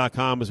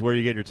 AXS.com is where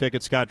you get your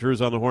tickets. Scott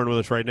Drew's on the horn with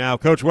us right now.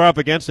 Coach, we're up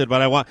against it,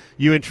 but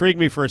you intrigued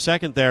me for a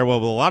second there. Well,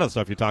 with a lot of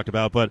stuff you talked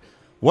about, but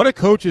what do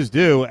coaches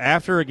do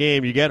after a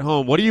game? You get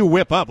home. What do you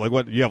whip up? Like,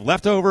 what? You have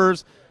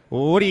leftovers?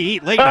 What do you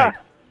eat late night?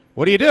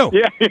 What do you do?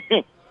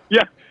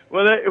 Yeah.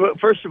 Well,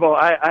 first of all,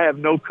 I have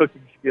no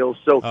cooking skills.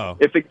 So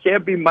if it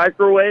can't be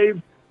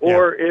microwave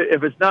or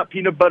if it's not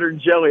peanut butter and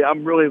jelly,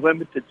 I'm really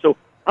limited. So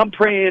I'm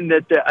praying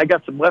that I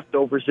got some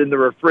leftovers in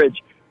the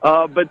fridge.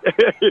 But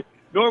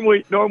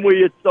normally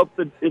it's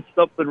something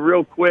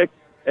real quick.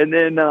 And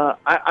then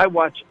I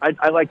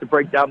like to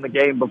break down the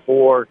game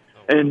before,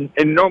 and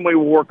normally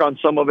we'll work on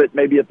some of it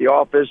maybe at the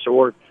office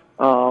or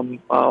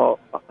talk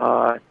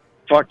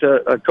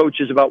to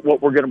coaches about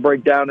what we're going to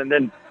break down. And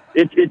then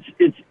it's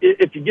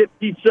if you get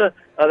pizza,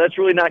 that's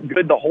really not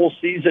good the whole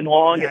season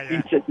long. It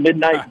eats at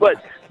midnight,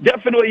 but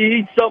definitely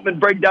eat something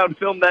and break down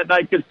film that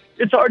night because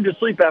it's hard to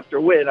sleep after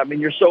a win. I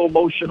mean, you're so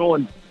emotional,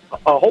 and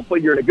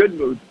hopefully you're in a good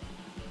mood.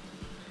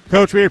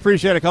 Coach, we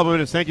appreciate a couple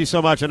minutes. Thank you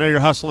so much. I know you're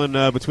hustling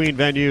between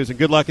venues, and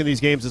good luck in these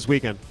games this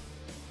weekend.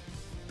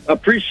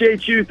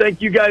 Appreciate you.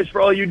 Thank you guys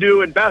for all you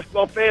do, and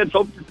basketball fans,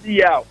 hope to see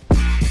you out.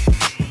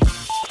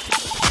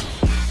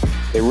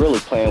 They're really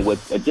playing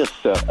with just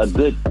a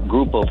good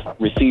group of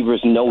receivers,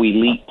 no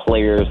elite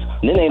players.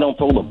 And then they don't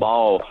throw the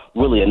ball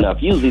really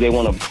enough. Usually they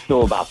want to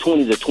throw about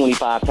 20 to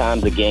 25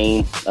 times a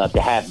game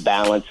to have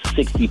balance,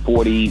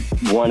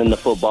 60-40 running the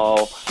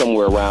football,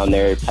 somewhere around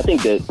there. I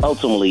think that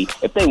ultimately,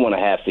 if they want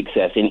to have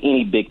success in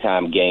any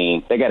big-time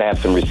game, they got to have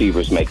some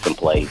receivers make some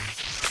plays.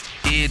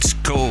 It's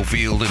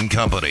Cofield and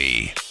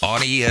Company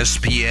on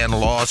ESPN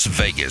Las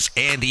Vegas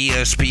and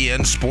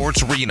ESPN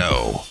Sports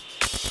Reno.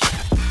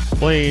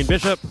 Blaine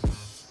Bishop,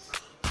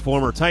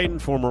 former Titan,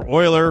 former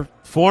Oiler,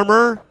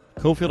 former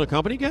Cofield and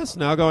Company guest,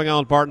 now going on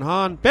with Barton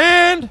Hahn.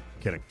 Banned!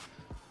 Kidding.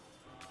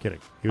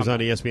 He was on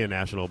ESPN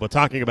National. But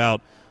talking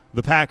about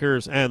the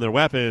Packers and their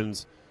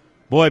weapons,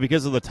 boy,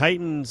 because of the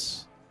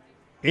Titans'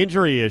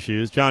 injury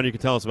issues, John, you can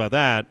tell us about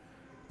that.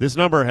 This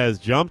number has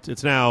jumped.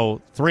 It's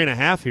now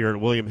 3.5 here at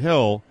William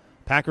Hill.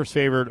 Packers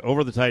favored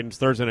over the Titans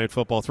Thursday Night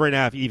Football,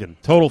 3.5 even.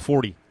 Total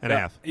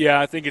 40.5. Yeah,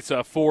 I think it's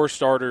 4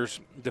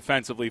 starters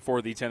defensively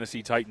for the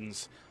Tennessee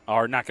Titans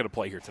are not going to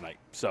play here tonight.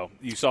 So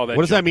you saw that.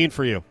 What does that mean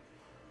for you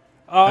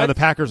and the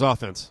Packers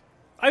offense?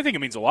 I think it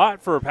means a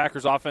lot for a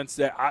Packers offense.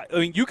 That I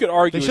mean, you could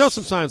argue they showed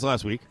some signs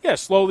last week. Yeah,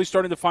 slowly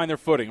starting to find their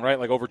footing, right?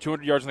 Like over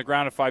 200 yards on the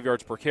ground and 5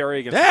 yards per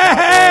carry against.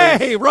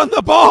 Hey, run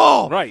the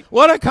ball! Right.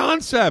 What a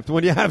concept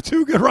when you have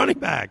 2 good running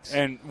backs.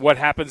 And what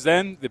happens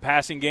then? The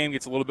passing game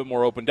gets a little bit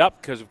more opened up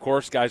because, of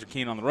course, guys are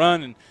keen on the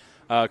run,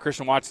 and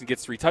Christian Watson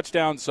gets 3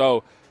 touchdowns.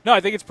 So, no,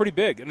 I think it's pretty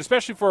big, and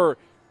especially for,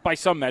 by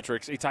some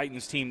metrics, a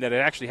Titans team that it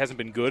actually hasn't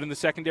been good in the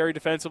secondary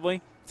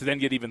defensively to then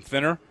get even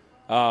thinner.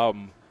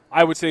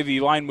 I would say the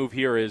line move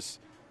here is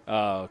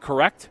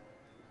correct,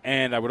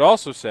 and I would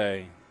also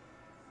say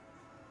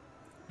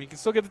we can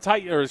still get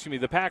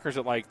the Packers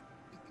at like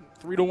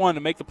 3-1 to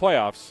make the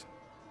playoffs.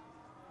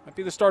 Might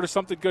be the start of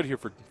something good here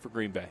for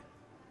Green Bay.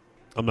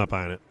 I'm not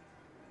buying it.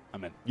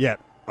 I'm in. Yet.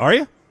 Are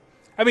you?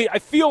 I mean, I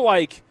feel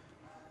like,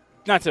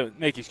 not to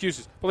make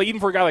excuses, but like even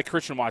for a guy like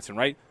Christian Watson,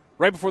 right?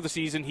 Right before the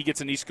season, he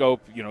gets a knee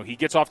scope. You know, he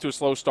gets off to a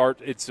slow start.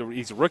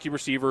 He's a rookie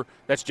receiver.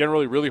 That's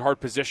generally a really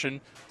hard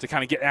position to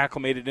kind of get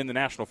acclimated in the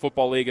National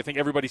Football League. I think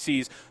everybody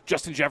sees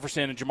Justin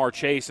Jefferson and Jamar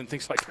Chase and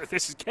things like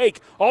this is cake.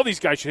 All these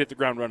guys should hit the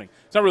ground running.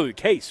 It's not really the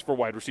case for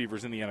wide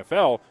receivers in the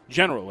NFL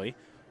generally.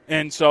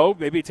 And so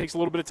maybe it takes a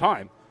little bit of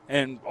time.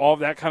 And all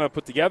of that kind of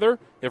put together,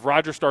 if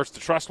Rodgers starts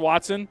to trust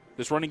Watson,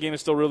 this running game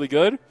is still really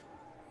good.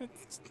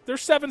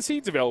 There's 7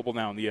 seeds available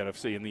now in the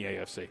NFC and the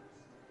AFC.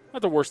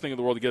 Not the worst thing in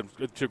the world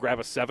to grab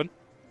a 7.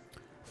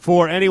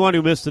 For anyone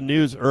who missed the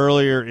news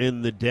earlier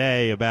in the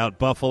day about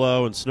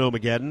Buffalo and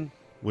Snowmageddon,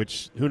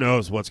 which who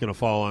knows what's going to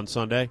fall on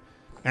Sunday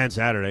and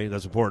Saturday.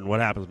 That's important. What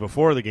happens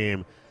before the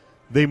game.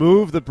 They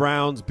moved the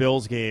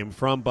Browns-Bills game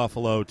from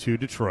Buffalo to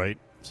Detroit,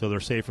 so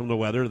they're safe from the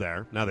weather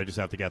there. Now they just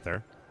have to get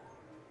there.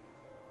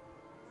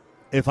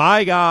 If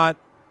I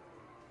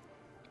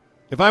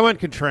went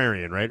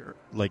contrarian, right,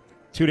 like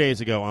 2 days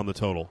ago on the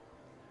total,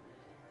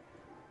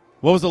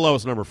 what was the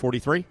lowest number,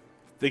 43? I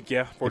think,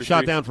 yeah, 43. It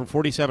shot down from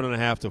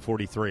 47.5 to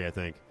 43, I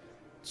think.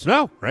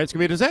 Snow, right? It's going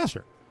to be a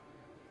disaster.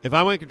 If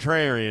I went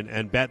contrarian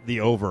and bet the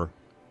over,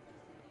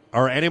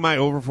 are any of my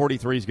over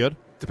 43s good?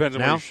 Depends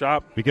on where you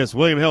shop. Because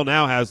William Hill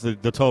now has the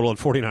total at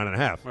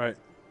 49.5. Right.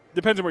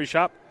 Depends on where you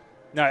shop.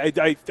 Now,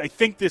 I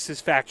think this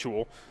is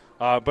factual,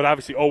 but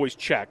obviously always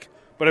check.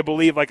 But I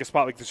believe like a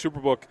spot like the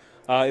Superbook,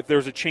 if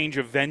there's a change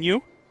of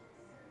venue,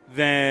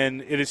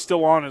 then it is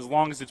still on as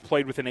long as it's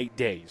played within 8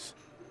 days.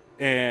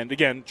 And,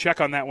 again, check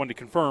on that one to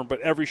confirm.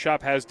 But every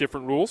shop has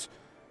different rules.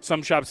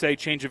 Some shops say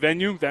change of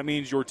venue. That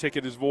means your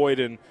ticket is void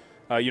and,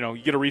 you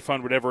get a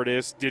refund, whatever it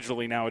is,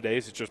 digitally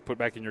nowadays. It's just put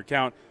back in your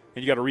account,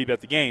 and you got to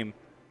rebet the game.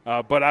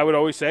 But I would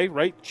always say,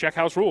 right, check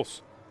house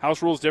rules.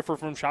 House rules differ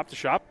from shop to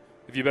shop.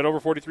 If you bet over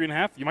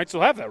 43.5, you might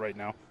still have that right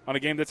now on a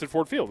game that's at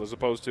Ford Field as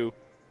opposed to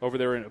over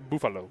there in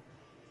Buffalo.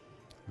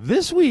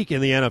 This week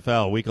in the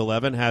NFL, Week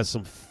 11, has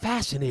some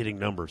fascinating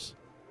numbers.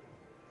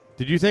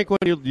 Did you think when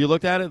you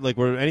looked at it, like,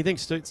 were anything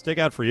stick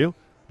out for you?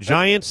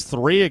 Giants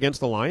 3 against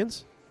the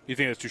Lions? You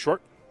think that's too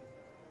short?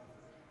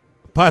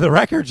 By the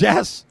records,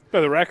 yes.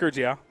 By the records,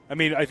 yeah. I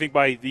mean, I think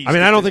by the. I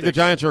mean, I don't think the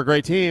Giants are a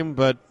great team,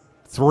 but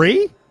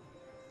 3?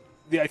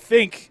 I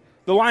think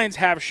the Lions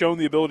have shown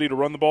the ability to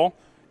run the ball,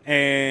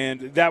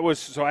 And that was –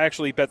 so I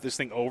actually bet this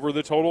thing over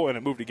the total, and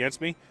it moved against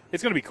me.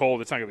 It's going to be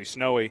cold. It's not going to be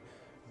snowy.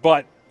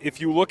 But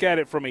if you look at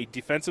it from a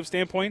defensive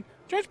standpoint,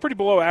 Giants pretty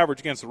below average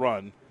against the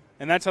run,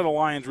 and that's how the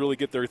Lions really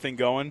get their thing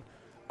going.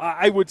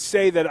 I would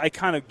say that I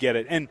kind of get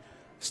it. And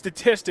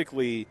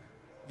statistically,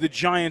 the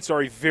Giants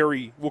are a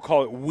very, we'll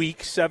call it weak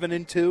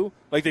 7-2.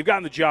 Like, they've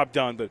gotten the job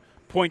done, but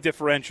point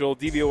differential,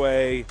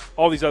 DVOA,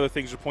 all these other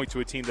things would point to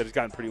a team that has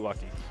gotten pretty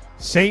lucky.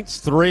 Saints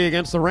 3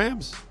 against the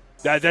Rams.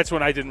 That's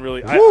when I didn't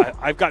really.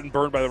 I've gotten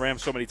burned by the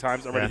Rams so many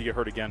times. I'm ready to get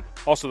hurt again.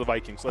 Also the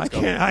Vikings. Let's go.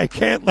 I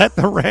can't let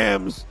the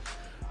Rams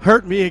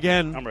hurt me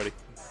again. I'm ready.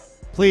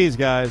 Please,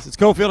 guys. It's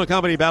Cofield &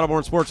 Company,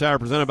 Battleborn Sports Hour,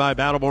 presented by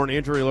Battleborn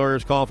Injury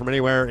Lawyers. Call from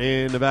anywhere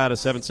in Nevada,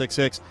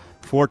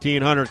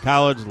 766-1400.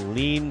 College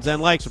leans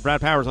and likes with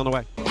Brad Powers on the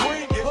way.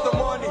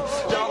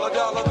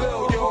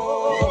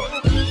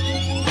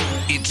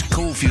 It's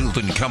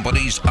Cofield &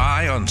 Company's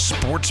Eye on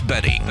Sports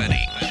Betting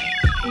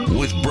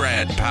with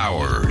Brad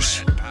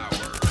Powers.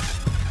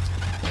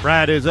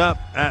 Brad is up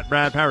at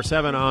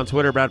BradPower7 on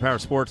Twitter,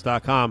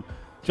 BradPowerSports.com.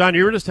 John,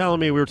 you were just telling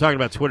me, we were talking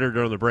about Twitter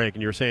during the break,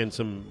 and you were saying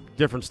some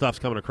different stuff's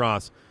coming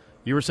across.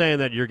 You were saying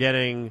that you're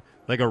getting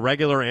like a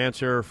regular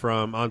answer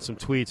on some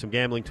tweets, some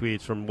gambling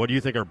tweets from what do you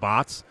think are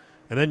bots?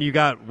 And then you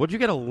got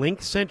a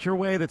link sent your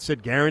way that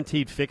said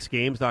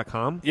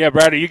guaranteedfixgames.com? Yeah,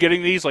 Brad, are you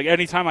getting these? Like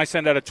anytime I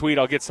send out a tweet,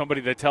 I'll get somebody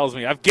that tells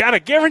me, I've got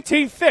a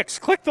guaranteed fix.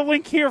 Click the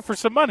link here for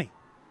some money.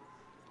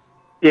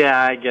 Yeah,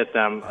 I get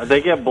them. They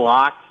get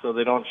blocked, so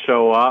they don't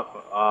show up.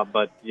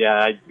 But,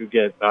 yeah, I do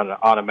get an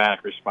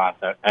automatic response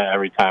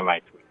every time I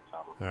tweet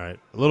something. All right,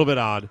 a little bit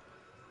odd.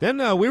 Then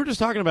we were just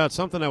talking about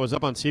something that was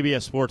up on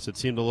CBS Sports that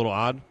seemed a little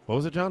odd. What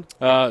was it, John?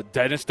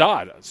 Dennis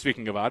Dodd,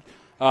 speaking of odd.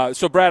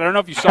 So, Brad, I don't know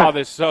if you saw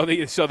this. So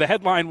the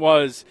headline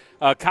was,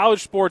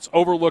 college sports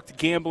overlooked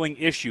gambling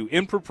issue.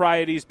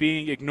 Improprieties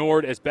being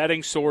ignored as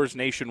betting soars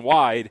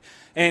nationwide.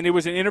 And it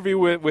was an interview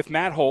with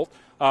Matt Holt,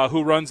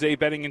 who runs a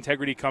betting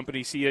integrity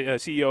company,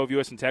 CEO of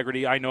U.S.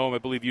 Integrity. I know him. I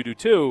believe you do,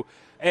 too.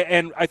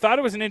 And I thought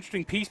it was an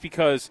interesting piece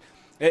because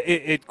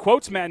it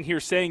quotes Matt in here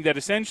saying that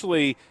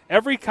essentially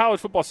every college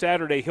football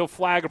Saturday he'll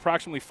flag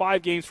approximately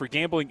 5 games for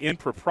gambling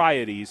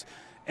improprieties.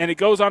 And it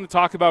goes on to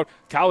talk about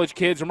college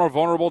kids are more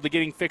vulnerable to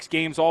getting fixed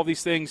games, all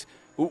these things.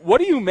 What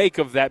do you make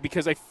of that?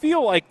 Because I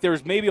feel like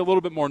there's maybe a little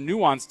bit more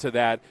nuance to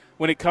that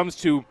when it comes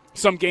to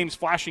some games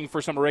flashing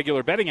for some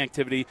irregular betting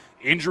activity.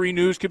 Injury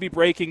news could be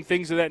breaking,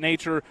 things of that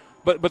nature.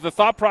 But the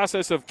thought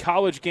process of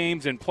college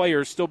games and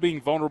players still being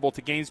vulnerable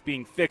to games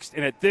being fixed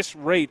and at this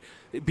rate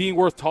being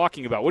worth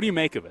talking about. What do you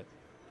make of it?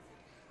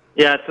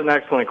 Yeah, it's an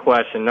excellent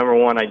question. Number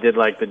one, I did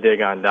like the dig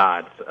on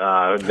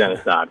Dennis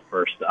Dodd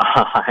first.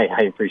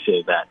 I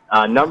appreciate that.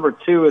 Number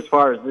two, as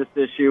far as this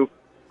issue,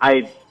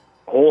 I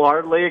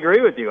wholeheartedly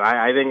agree with you.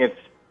 I think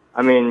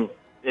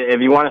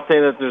if you want to say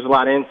that there's a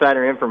lot of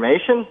insider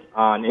information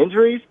on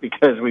injuries,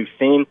 because we've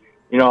seen,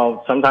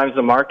 sometimes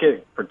the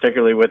market,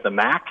 particularly with the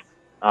MAC,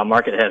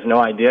 market has no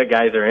idea.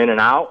 Guys are in and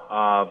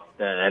out.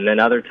 And then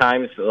other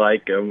times,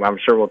 like I'm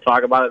sure we'll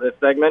talk about it this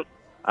segment,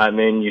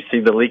 you see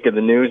the leak of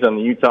the news on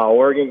the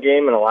Utah-Oregon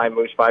game, and the line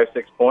moves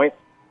 5-6 points.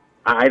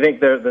 I think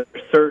there's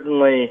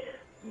certainly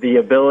the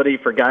ability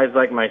for guys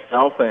like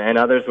myself and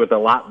others with a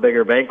lot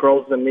bigger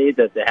bankrolls than me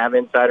to have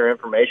insider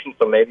information,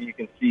 so maybe you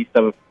can see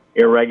some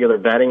irregular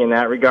betting in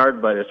that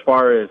regard. But as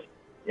far as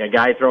a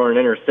guy throwing an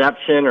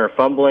interception or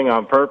fumbling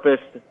on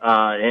purpose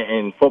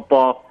in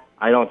football,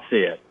 I don't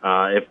see it.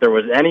 If there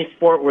was any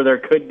sport where there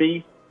could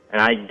be,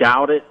 and I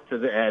doubt it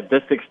at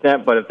this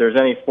extent, but if there's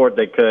any sport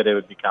that could, it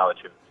would be college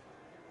hoops.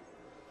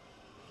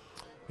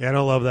 Yeah, I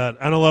don't love that.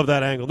 I don't love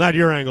that angle. Not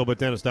your angle, but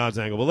Dennis Dodd's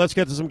angle. But let's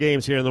get to some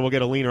games here, and then we'll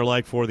get a leaner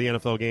like for the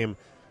NFL game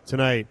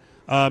tonight.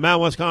 Mountain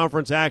West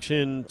Conference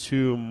action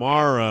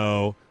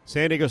tomorrow.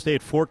 San Diego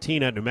State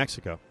 14 at New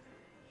Mexico.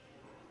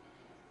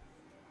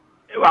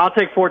 I'll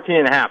take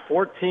 14.5.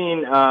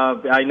 14,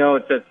 I know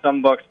it's at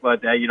some books,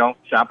 but you don't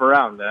shop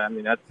around.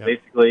 That's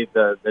basically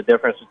the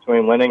difference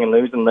between winning and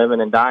losing,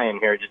 living and dying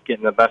here, just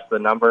getting the best of the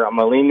number. I'm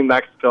going to lean New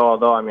Mexico,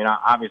 although,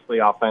 obviously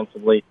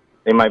offensively,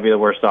 they might be the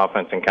worst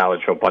offense in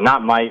college football.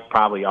 Not might,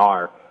 probably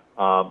are.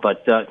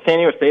 But San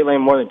Diego State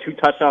laying more than 2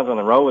 touchdowns on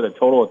the road with a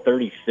total of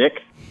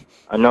 36.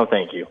 No,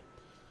 thank you.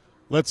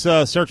 Let's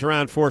search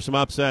around for some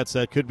upsets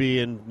that could be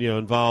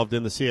involved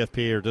in the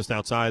CFP or just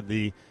outside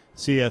the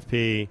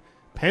CFP.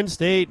 Penn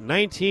State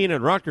 19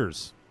 and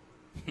Rutgers.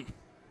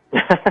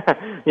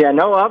 Yeah,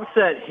 no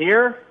upset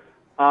here.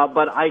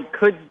 But I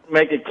could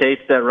make a case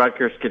that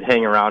Rutgers could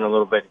hang around a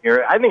little bit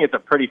here. I think it's a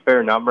pretty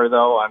fair number,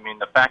 though.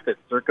 The fact that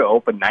Circa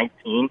opened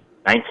 19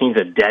 is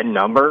a dead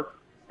number,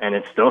 and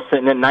it's still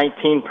sitting at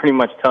 19 pretty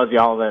much tells you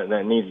all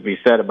that needs to be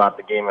said about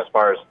the game as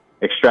far as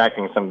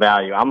extracting some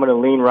value. I'm going to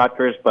lean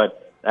Rutgers,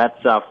 but that's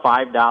 $5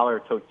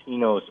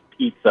 Totino's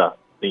pizza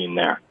theme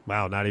there.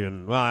 Wow, not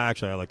even – well,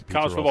 actually, I like the pizza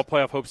College rolls. football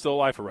playoff hope still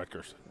alive for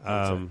Rutgers.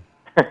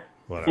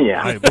 Whatever.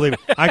 Yeah. I believe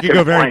I could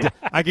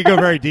go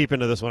very deep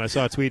into this one. I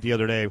saw a tweet the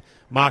other day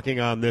mocking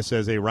on this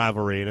as a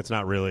rivalry, and it's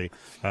not really.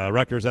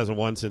 Rutgers hasn't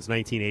won since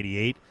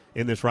 1988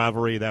 in this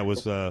rivalry. That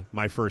was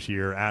my first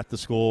year at the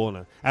school,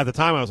 and at the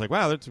time I was like,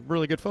 "Wow, that's a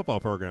really good football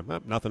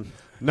program." Nothing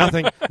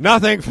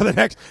for the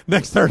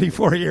next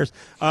 34 years.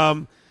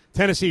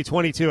 Tennessee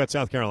 22 at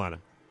South Carolina.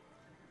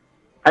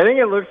 I think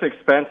it looks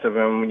expensive,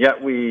 and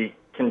yet we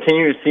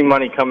continue to see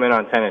money come in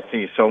on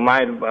Tennessee. So my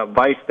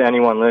advice to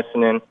anyone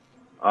listening,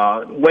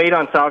 wait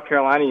on South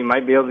Carolina. You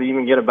might be able to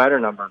even get a better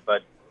number.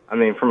 But, I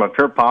mean, from a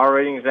pure power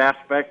ratings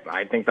aspect,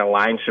 I think the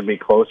line should be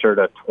closer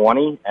to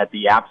 20 at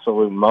the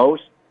absolute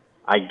most.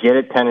 I get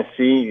it,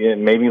 Tennessee,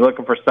 maybe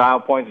looking for style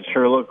points. It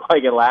sure looked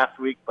like it last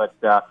week, but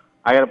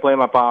I got to play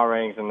my power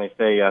ratings, and they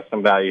say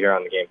some value here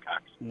on the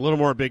Gamecocks. A little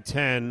more Big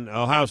Ten.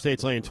 Ohio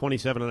State's laying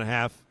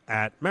 27.5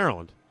 at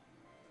Maryland.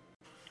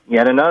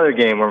 Yet another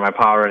game where my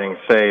power ratings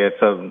say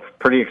it's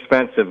pretty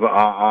expensive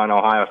on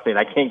Ohio State.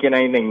 I can't get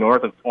anything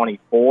north of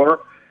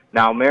 24.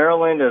 Now,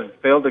 Maryland has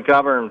failed to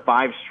cover in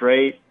 5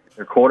 straight.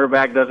 Their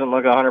quarterback doesn't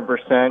look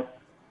 100%.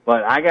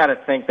 But I got to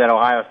think that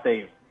Ohio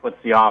State puts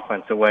the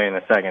offense away in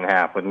the second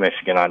half with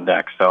Michigan on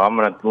deck. So I'm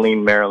going to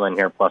lean Maryland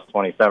here plus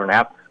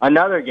 27.5.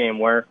 Another game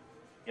where,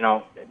 you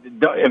know,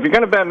 if you're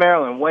going to bet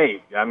Maryland,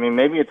 wait. I mean,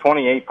 maybe a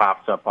 28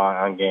 pops up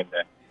on game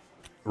day.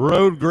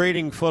 Road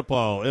grading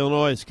football.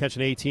 Illinois is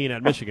catching 18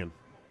 at Michigan.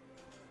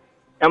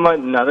 I'm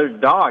another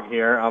dog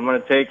here. I'm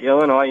going to take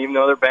Illinois, even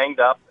though they're banged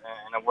up,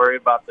 and I'm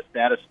worried about the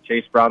status of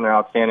Chase Brown, their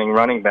outstanding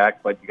running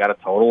back. But you got a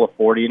total of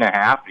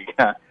 40.5. You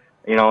got,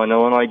 you know, an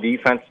Illinois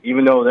defense,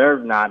 even though they're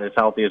not as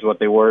healthy as what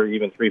they were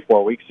even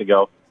 3-4 weeks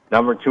ago.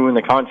 Number 2 in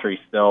the country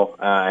still,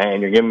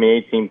 and you're giving me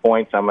 18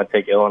 points. I'm going to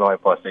take Illinois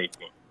plus 18.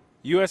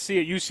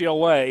 USC at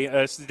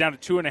UCLA is down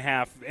to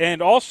 2.5.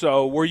 And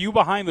also, were you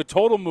behind the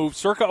total move?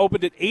 Circa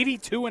opened at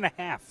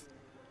 82.5.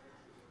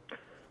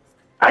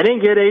 I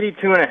didn't get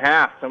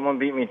 82.5. Someone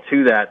beat me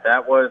to that.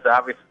 That was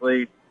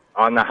obviously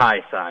on the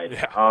high side.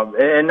 Yeah.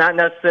 And not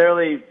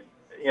necessarily,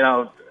 you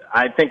know,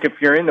 I think if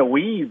you're in the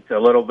weeds a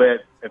little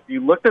bit, if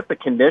you looked at the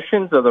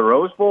conditions of the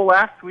Rose Bowl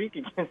last week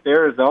against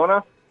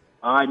Arizona,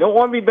 I don't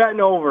want to be betting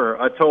over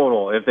a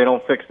total if they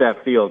don't fix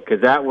that field,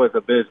 because that was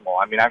abysmal.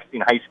 I mean, I've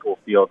seen high school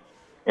fields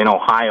in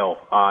Ohio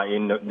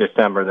in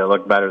December that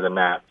look better than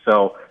that.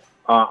 So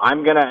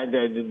I'm going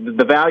to –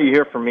 the value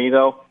here for me,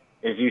 though,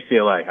 is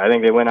UCLA. I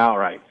think they win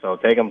outright. So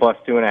take them plus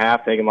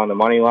 2.5, take them on the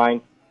money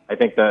line. I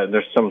think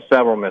there's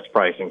several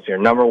mispricings here.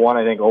 Number 1,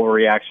 I think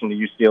overreaction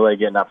to UCLA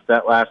getting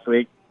upset last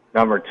week.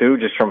 Number 2,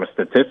 just from a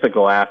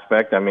statistical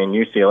aspect, I mean,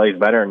 UCLA is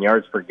better in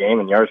yards per game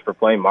and yards per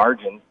play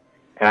margins.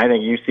 And I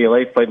think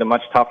UCLA's played the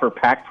much tougher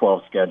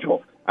Pac-12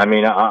 schedule. I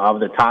mean,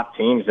 of the top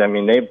teams, I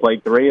mean, they've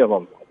played 3 of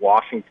them,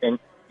 Washington,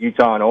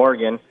 Utah, and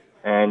Oregon.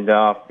 And,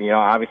 you know,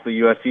 obviously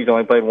USC's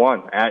only played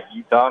 1 at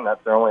Utah, and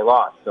that's their only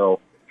loss. So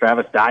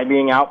Travis Dye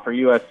being out for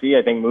USC,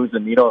 I think, moves the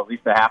needle at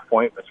least a half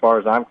point as far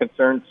as I'm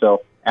concerned.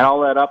 So, add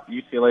all that up,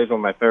 UCLA is one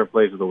of my favorite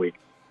plays of the week.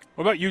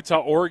 What about Utah,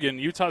 Oregon?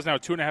 Utah's now a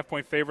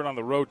 2.5-point favorite on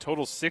the road,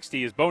 total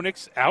 60. Is Bo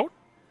Nix out?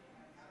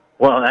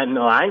 Well, that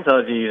line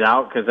tells you he's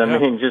out because, I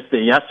mean, just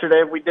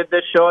yesterday we did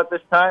this show at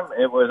this time,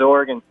 it was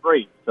Oregon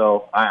 3.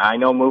 So I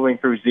know moving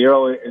through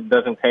 0, it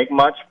doesn't take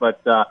much, but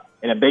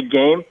in a big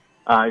game,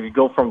 you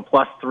go from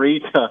plus 3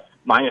 to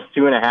minus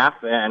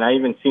 2.5, and I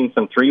even seen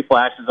some 3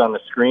 flashes on the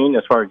screen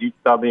as far as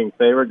Utah being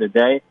favored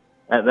today.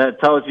 That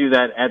tells you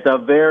that at the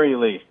very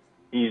least,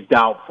 he's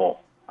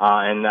doubtful.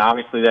 And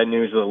obviously that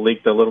news was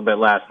leaked a little bit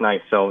last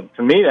night. So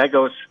to me, that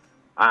goes,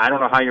 I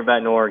don't know how you're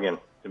betting Oregon,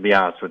 to be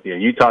honest with you.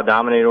 Utah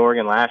dominated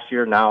Oregon last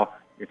year. Now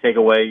you take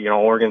away, you know,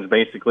 Oregon's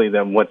basically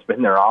what's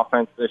been their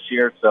offense this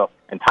year. So,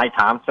 and Ty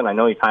Thompson, I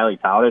know he's highly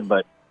touted,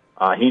 but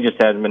he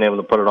just hasn't been able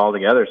to put it all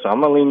together. So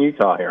I'm going to lean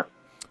Utah here.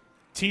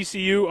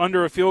 TCU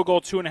under a field goal,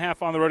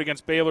 2.5 on the road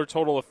against Baylor,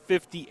 total of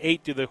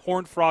 58. Do the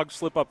Horned Frogs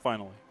slip up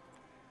finally?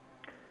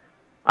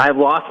 I've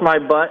lost my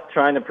butt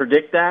trying to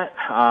predict that.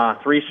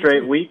 3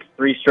 straight weeks,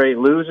 3 straight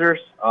losers.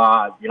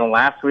 You know,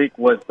 last week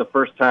was the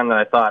first time that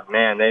I thought,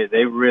 man,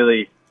 they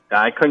really –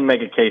 I couldn't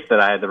make a case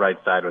that I had the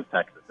right side with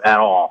Texas at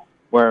all,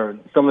 where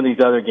some of these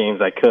other games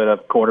I could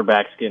have,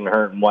 quarterbacks getting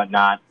hurt and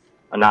whatnot,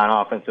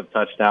 non-offensive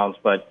touchdowns.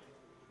 But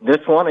this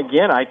one,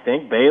 again, I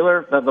think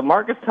Baylor – the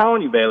market's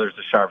telling you Baylor's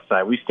the sharp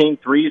side. We've seen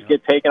threes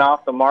get taken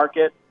off the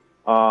market.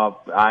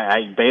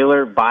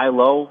 Baylor buy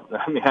low.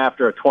 I mean,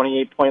 after a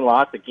 28-point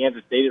loss at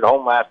Kansas State at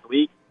home last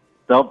week,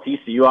 helped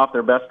TCU off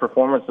their best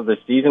performance of the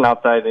season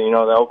outside the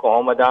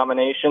Oklahoma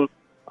domination.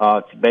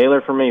 It's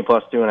Baylor for me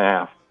plus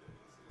 2.5.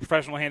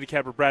 Professional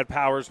handicapper Brad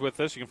Powers with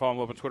us. You can follow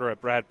him up on Twitter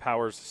at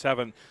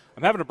BradPowers7.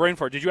 I'm having a brain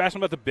fart. Did you ask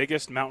him about the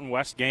biggest Mountain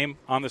West game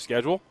on the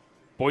schedule?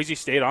 Boise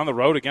State on the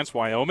road against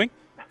Wyoming.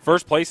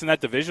 First place in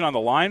that division on the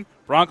line.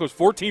 Broncos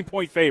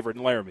 14-point favorite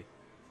in Laramie.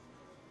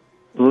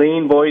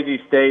 Lean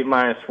Boise State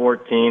minus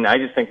 14. I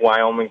just think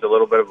Wyoming's a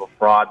little bit of a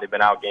fraud. They've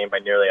been outgained by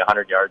nearly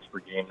 100 yards per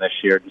game this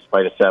year,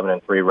 despite a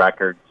 7-3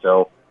 record.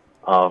 So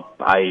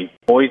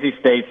Boise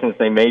State, since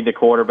they made the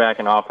quarterback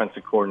and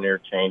offensive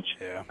coordinator change,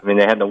 Yeah. I mean,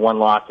 they had the one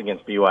loss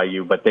against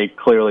BYU, but they've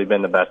clearly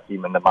been the best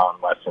team in the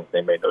Mountain West since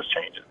they made those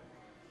changes.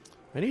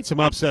 I need some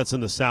upsets in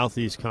the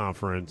Southeastern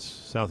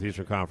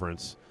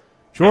Conference.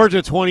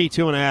 Georgia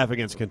 22.5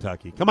 against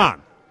Kentucky. Come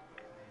on.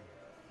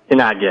 You're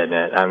not getting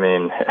it. I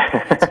mean,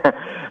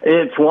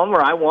 it's one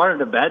where I wanted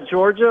to bet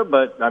Georgia,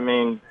 but, I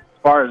mean,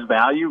 as far as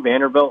value,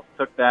 Vanderbilt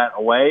took that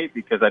away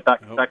because I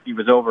thought Kentucky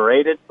was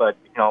overrated, but,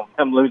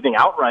 them losing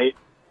outright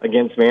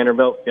against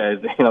Vanderbilt,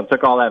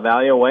 took all that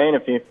value away. And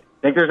if you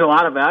think there's a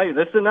lot of value,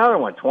 this is another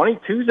one.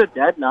 22 is a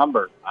dead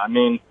number. I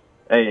mean,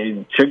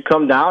 it should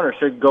come down or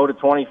should go to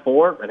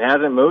 24. It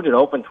hasn't moved. It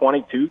opened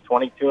 22,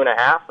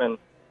 22.5, and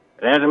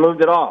it hasn't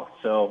moved at all.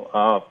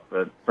 So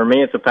for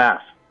me, it's a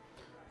pass.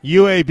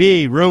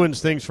 UAB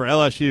ruins things for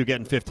LSU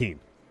getting 15.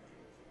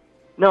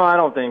 No, I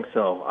don't think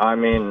so. I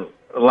mean,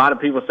 a lot of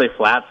people say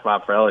flat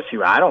spot for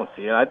LSU. I don't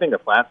see it. I think the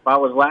flat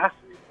spot was last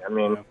week. I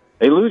mean,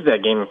 they lose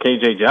that game if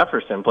KJ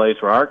Jefferson plays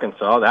for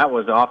Arkansas. That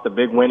was off the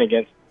big win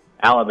against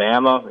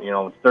Alabama.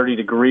 It's 30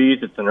 degrees.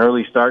 It's an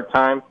early start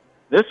time.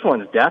 This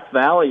one's Death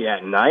Valley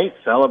at night,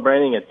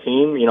 celebrating a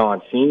team,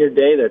 on senior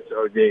day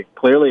they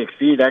clearly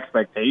exceeded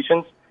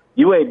expectations.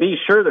 UAB,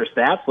 sure, their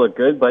stats look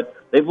good, but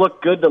they've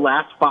looked good the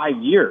last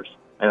 5 years.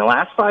 And the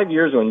last 5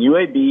 years when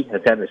UAB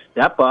has had to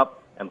step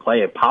up and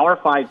play a Power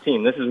 5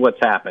 team, this is what's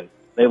happened.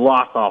 They've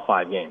lost all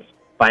 5 games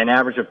by an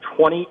average of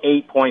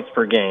 28 points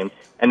per game,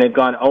 and they've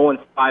gone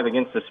 0-5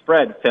 against the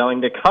spread,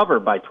 failing to cover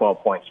by 12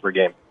 points per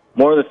game.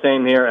 More of the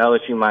same here,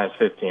 LSU minus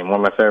 15, one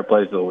of my favorite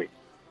plays of the week.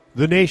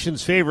 The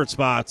nation's favorite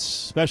spots,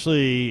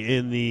 especially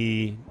in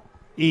the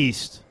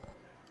East,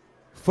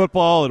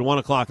 football at 1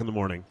 o'clock in the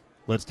morning.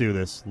 Let's do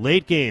this.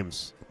 Late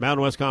games,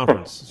 Mountain West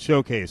Conference,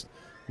 showcased.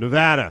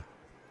 Nevada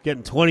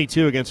getting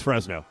 22 against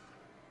Fresno.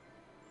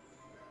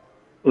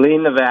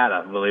 Lean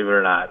Nevada, believe it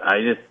or not.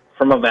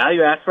 From a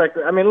value aspect,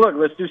 I mean, look,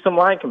 let's do some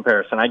line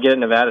comparison. I get it,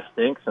 Nevada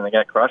stinks, and they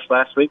got crushed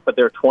last week, but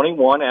they're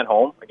 21 at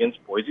home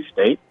against Boise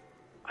State.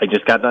 I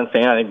just got done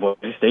saying I think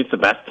Boise State's the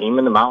best team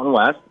in the Mountain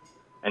West.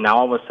 And now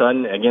all of a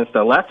sudden, against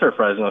a lesser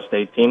Fresno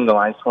State team, the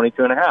line's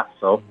 22.5.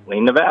 So,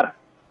 lean Nevada.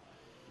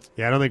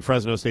 Yeah, I don't think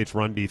Fresno State's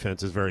run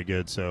defense is very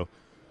good. So,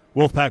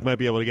 Wolfpack might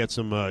be able to get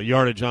some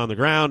yardage on the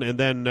ground. And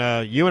then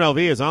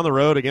UNLV is on the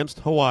road against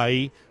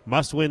Hawaii.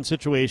 Must-win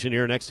situation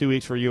here next 2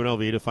 weeks for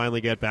UNLV to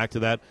finally get back to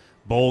that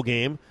bowl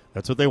game.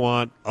 That's what they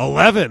want.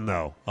 11,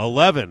 though.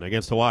 11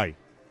 against Hawaii.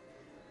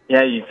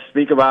 Yeah, you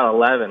speak about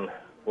 11.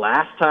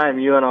 Last time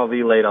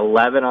UNLV laid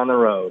 11 on the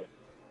road,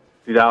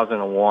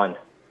 2001.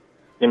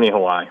 Give me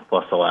Hawaii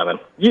plus 11.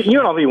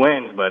 UNLV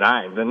wins, but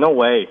no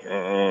way.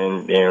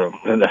 And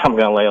I'm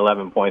going to lay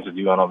 11 points with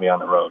UNLV on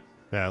the road.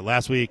 Yeah,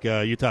 last week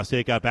Utah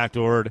State got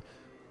backdoored,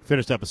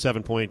 finished up a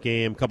 7-point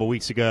game. A couple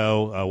weeks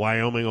ago,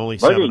 Wyoming only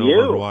 7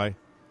 over Hawaii.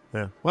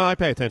 Yeah. Well, I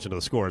pay attention to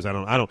the scores. I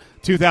don't.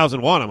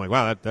 2001. I'm like,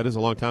 wow, that is a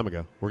long time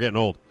ago. We're getting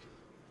old.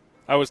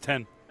 I was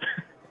 10.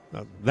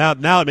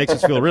 Now it makes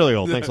us feel really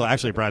old. Thanks.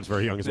 Actually, Brad's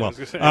very young as well.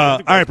 All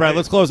right, Brad.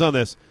 Let's close on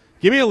this.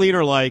 Give me a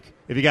leader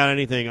if you got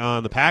anything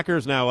on the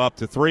Packers now up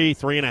to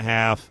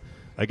 3.5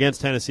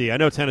 against Tennessee. I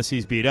know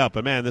Tennessee's beat up,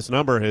 but, man, this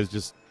number has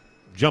just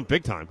jumped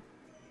big time.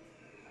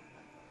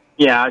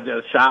 Yeah, I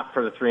just shot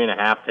for the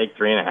 3.5, take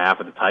 3.5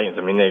 of the Titans.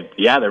 I mean,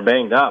 they're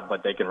banged up,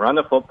 but they can run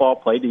the football,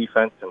 play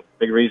defense, and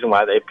big reason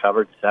why they've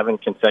covered 7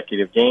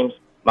 consecutive games.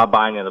 I'm not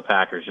buying into the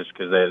Packers just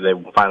because they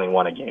finally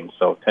won a game.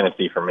 So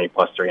Tennessee for me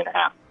plus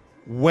 3.5.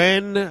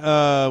 When,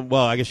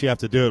 I guess you have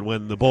to do it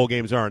when the bowl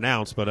games are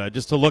announced, but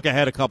just to look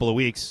ahead a couple of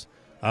weeks,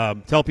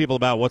 tell people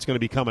about what's going to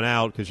be coming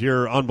out because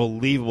you're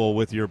unbelievable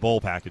with your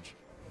bowl package.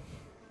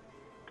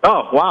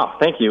 Oh, wow.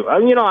 Thank you.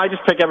 I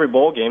just pick every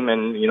bowl game,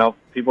 and,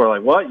 people are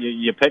like, what?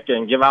 You pick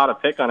and give out a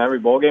pick on every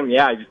bowl game?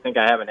 Yeah, I just think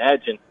I have an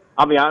edge. And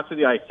I'll be honest with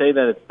you, I say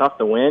that it's tough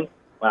to win,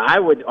 but I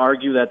would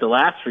argue that the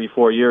last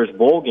 3-4 years,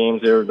 bowl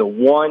games are the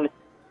one,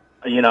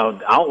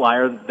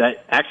 outlier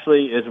that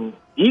actually is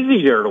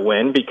easier to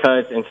win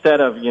because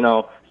instead of,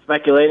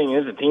 speculating,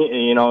 is the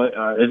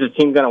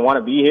team going to want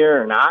to be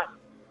here or not?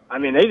 I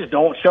mean, they just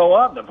don't show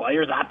up. The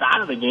players opt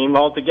out of the game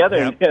altogether.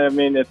 Yep. I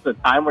mean, it's a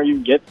time where you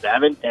can get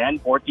 7, 10,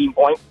 14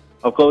 points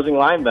of closing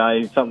line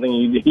value, something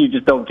you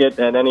just don't get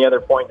at any other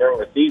point during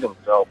the season.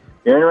 So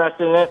if you're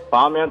interested in it,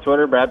 follow me on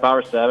Twitter,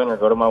 BradPower7, or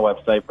go to my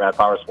website,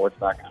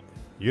 BradPowerSports.com.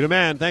 You the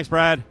man. Thanks,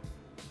 Brad.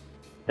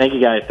 Thank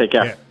you, guys. Take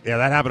care. Yeah,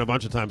 that happened a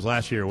bunch of times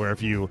last year where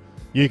if you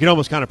can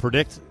almost kind of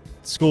predict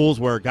schools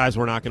where guys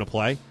were not going to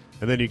play,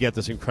 and then you get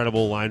this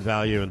incredible line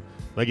value. And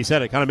like you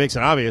said, it kind of makes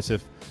it obvious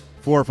if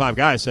 4 or 5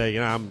 guys say,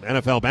 I'm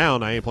NFL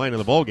bound, I ain't playing in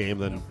the bowl game,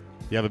 then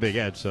you have a big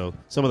edge. So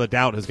some of the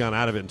doubt has gone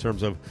out of it in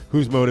terms of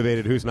who's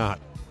motivated, who's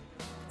not.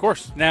 Of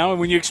course. Now,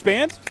 when you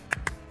expand,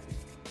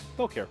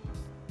 they'll care.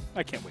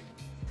 I can't wait.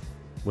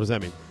 What does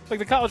that mean? Like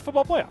the college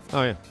football playoff.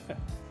 Oh, yeah.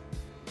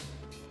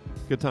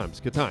 Good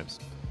times.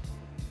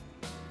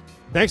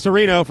 Thanks to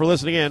Reno for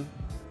listening in.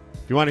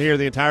 If you want to hear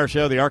the entire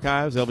show, the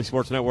archives,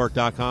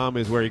 lbsportsnetwork.com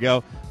is where you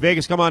go.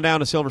 Vegas, come on down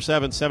to Silver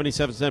 7,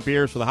 77 cent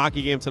beers for the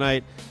hockey game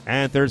tonight.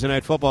 And Thursday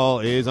Night Football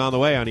is on the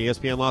way on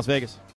ESPN Las Vegas.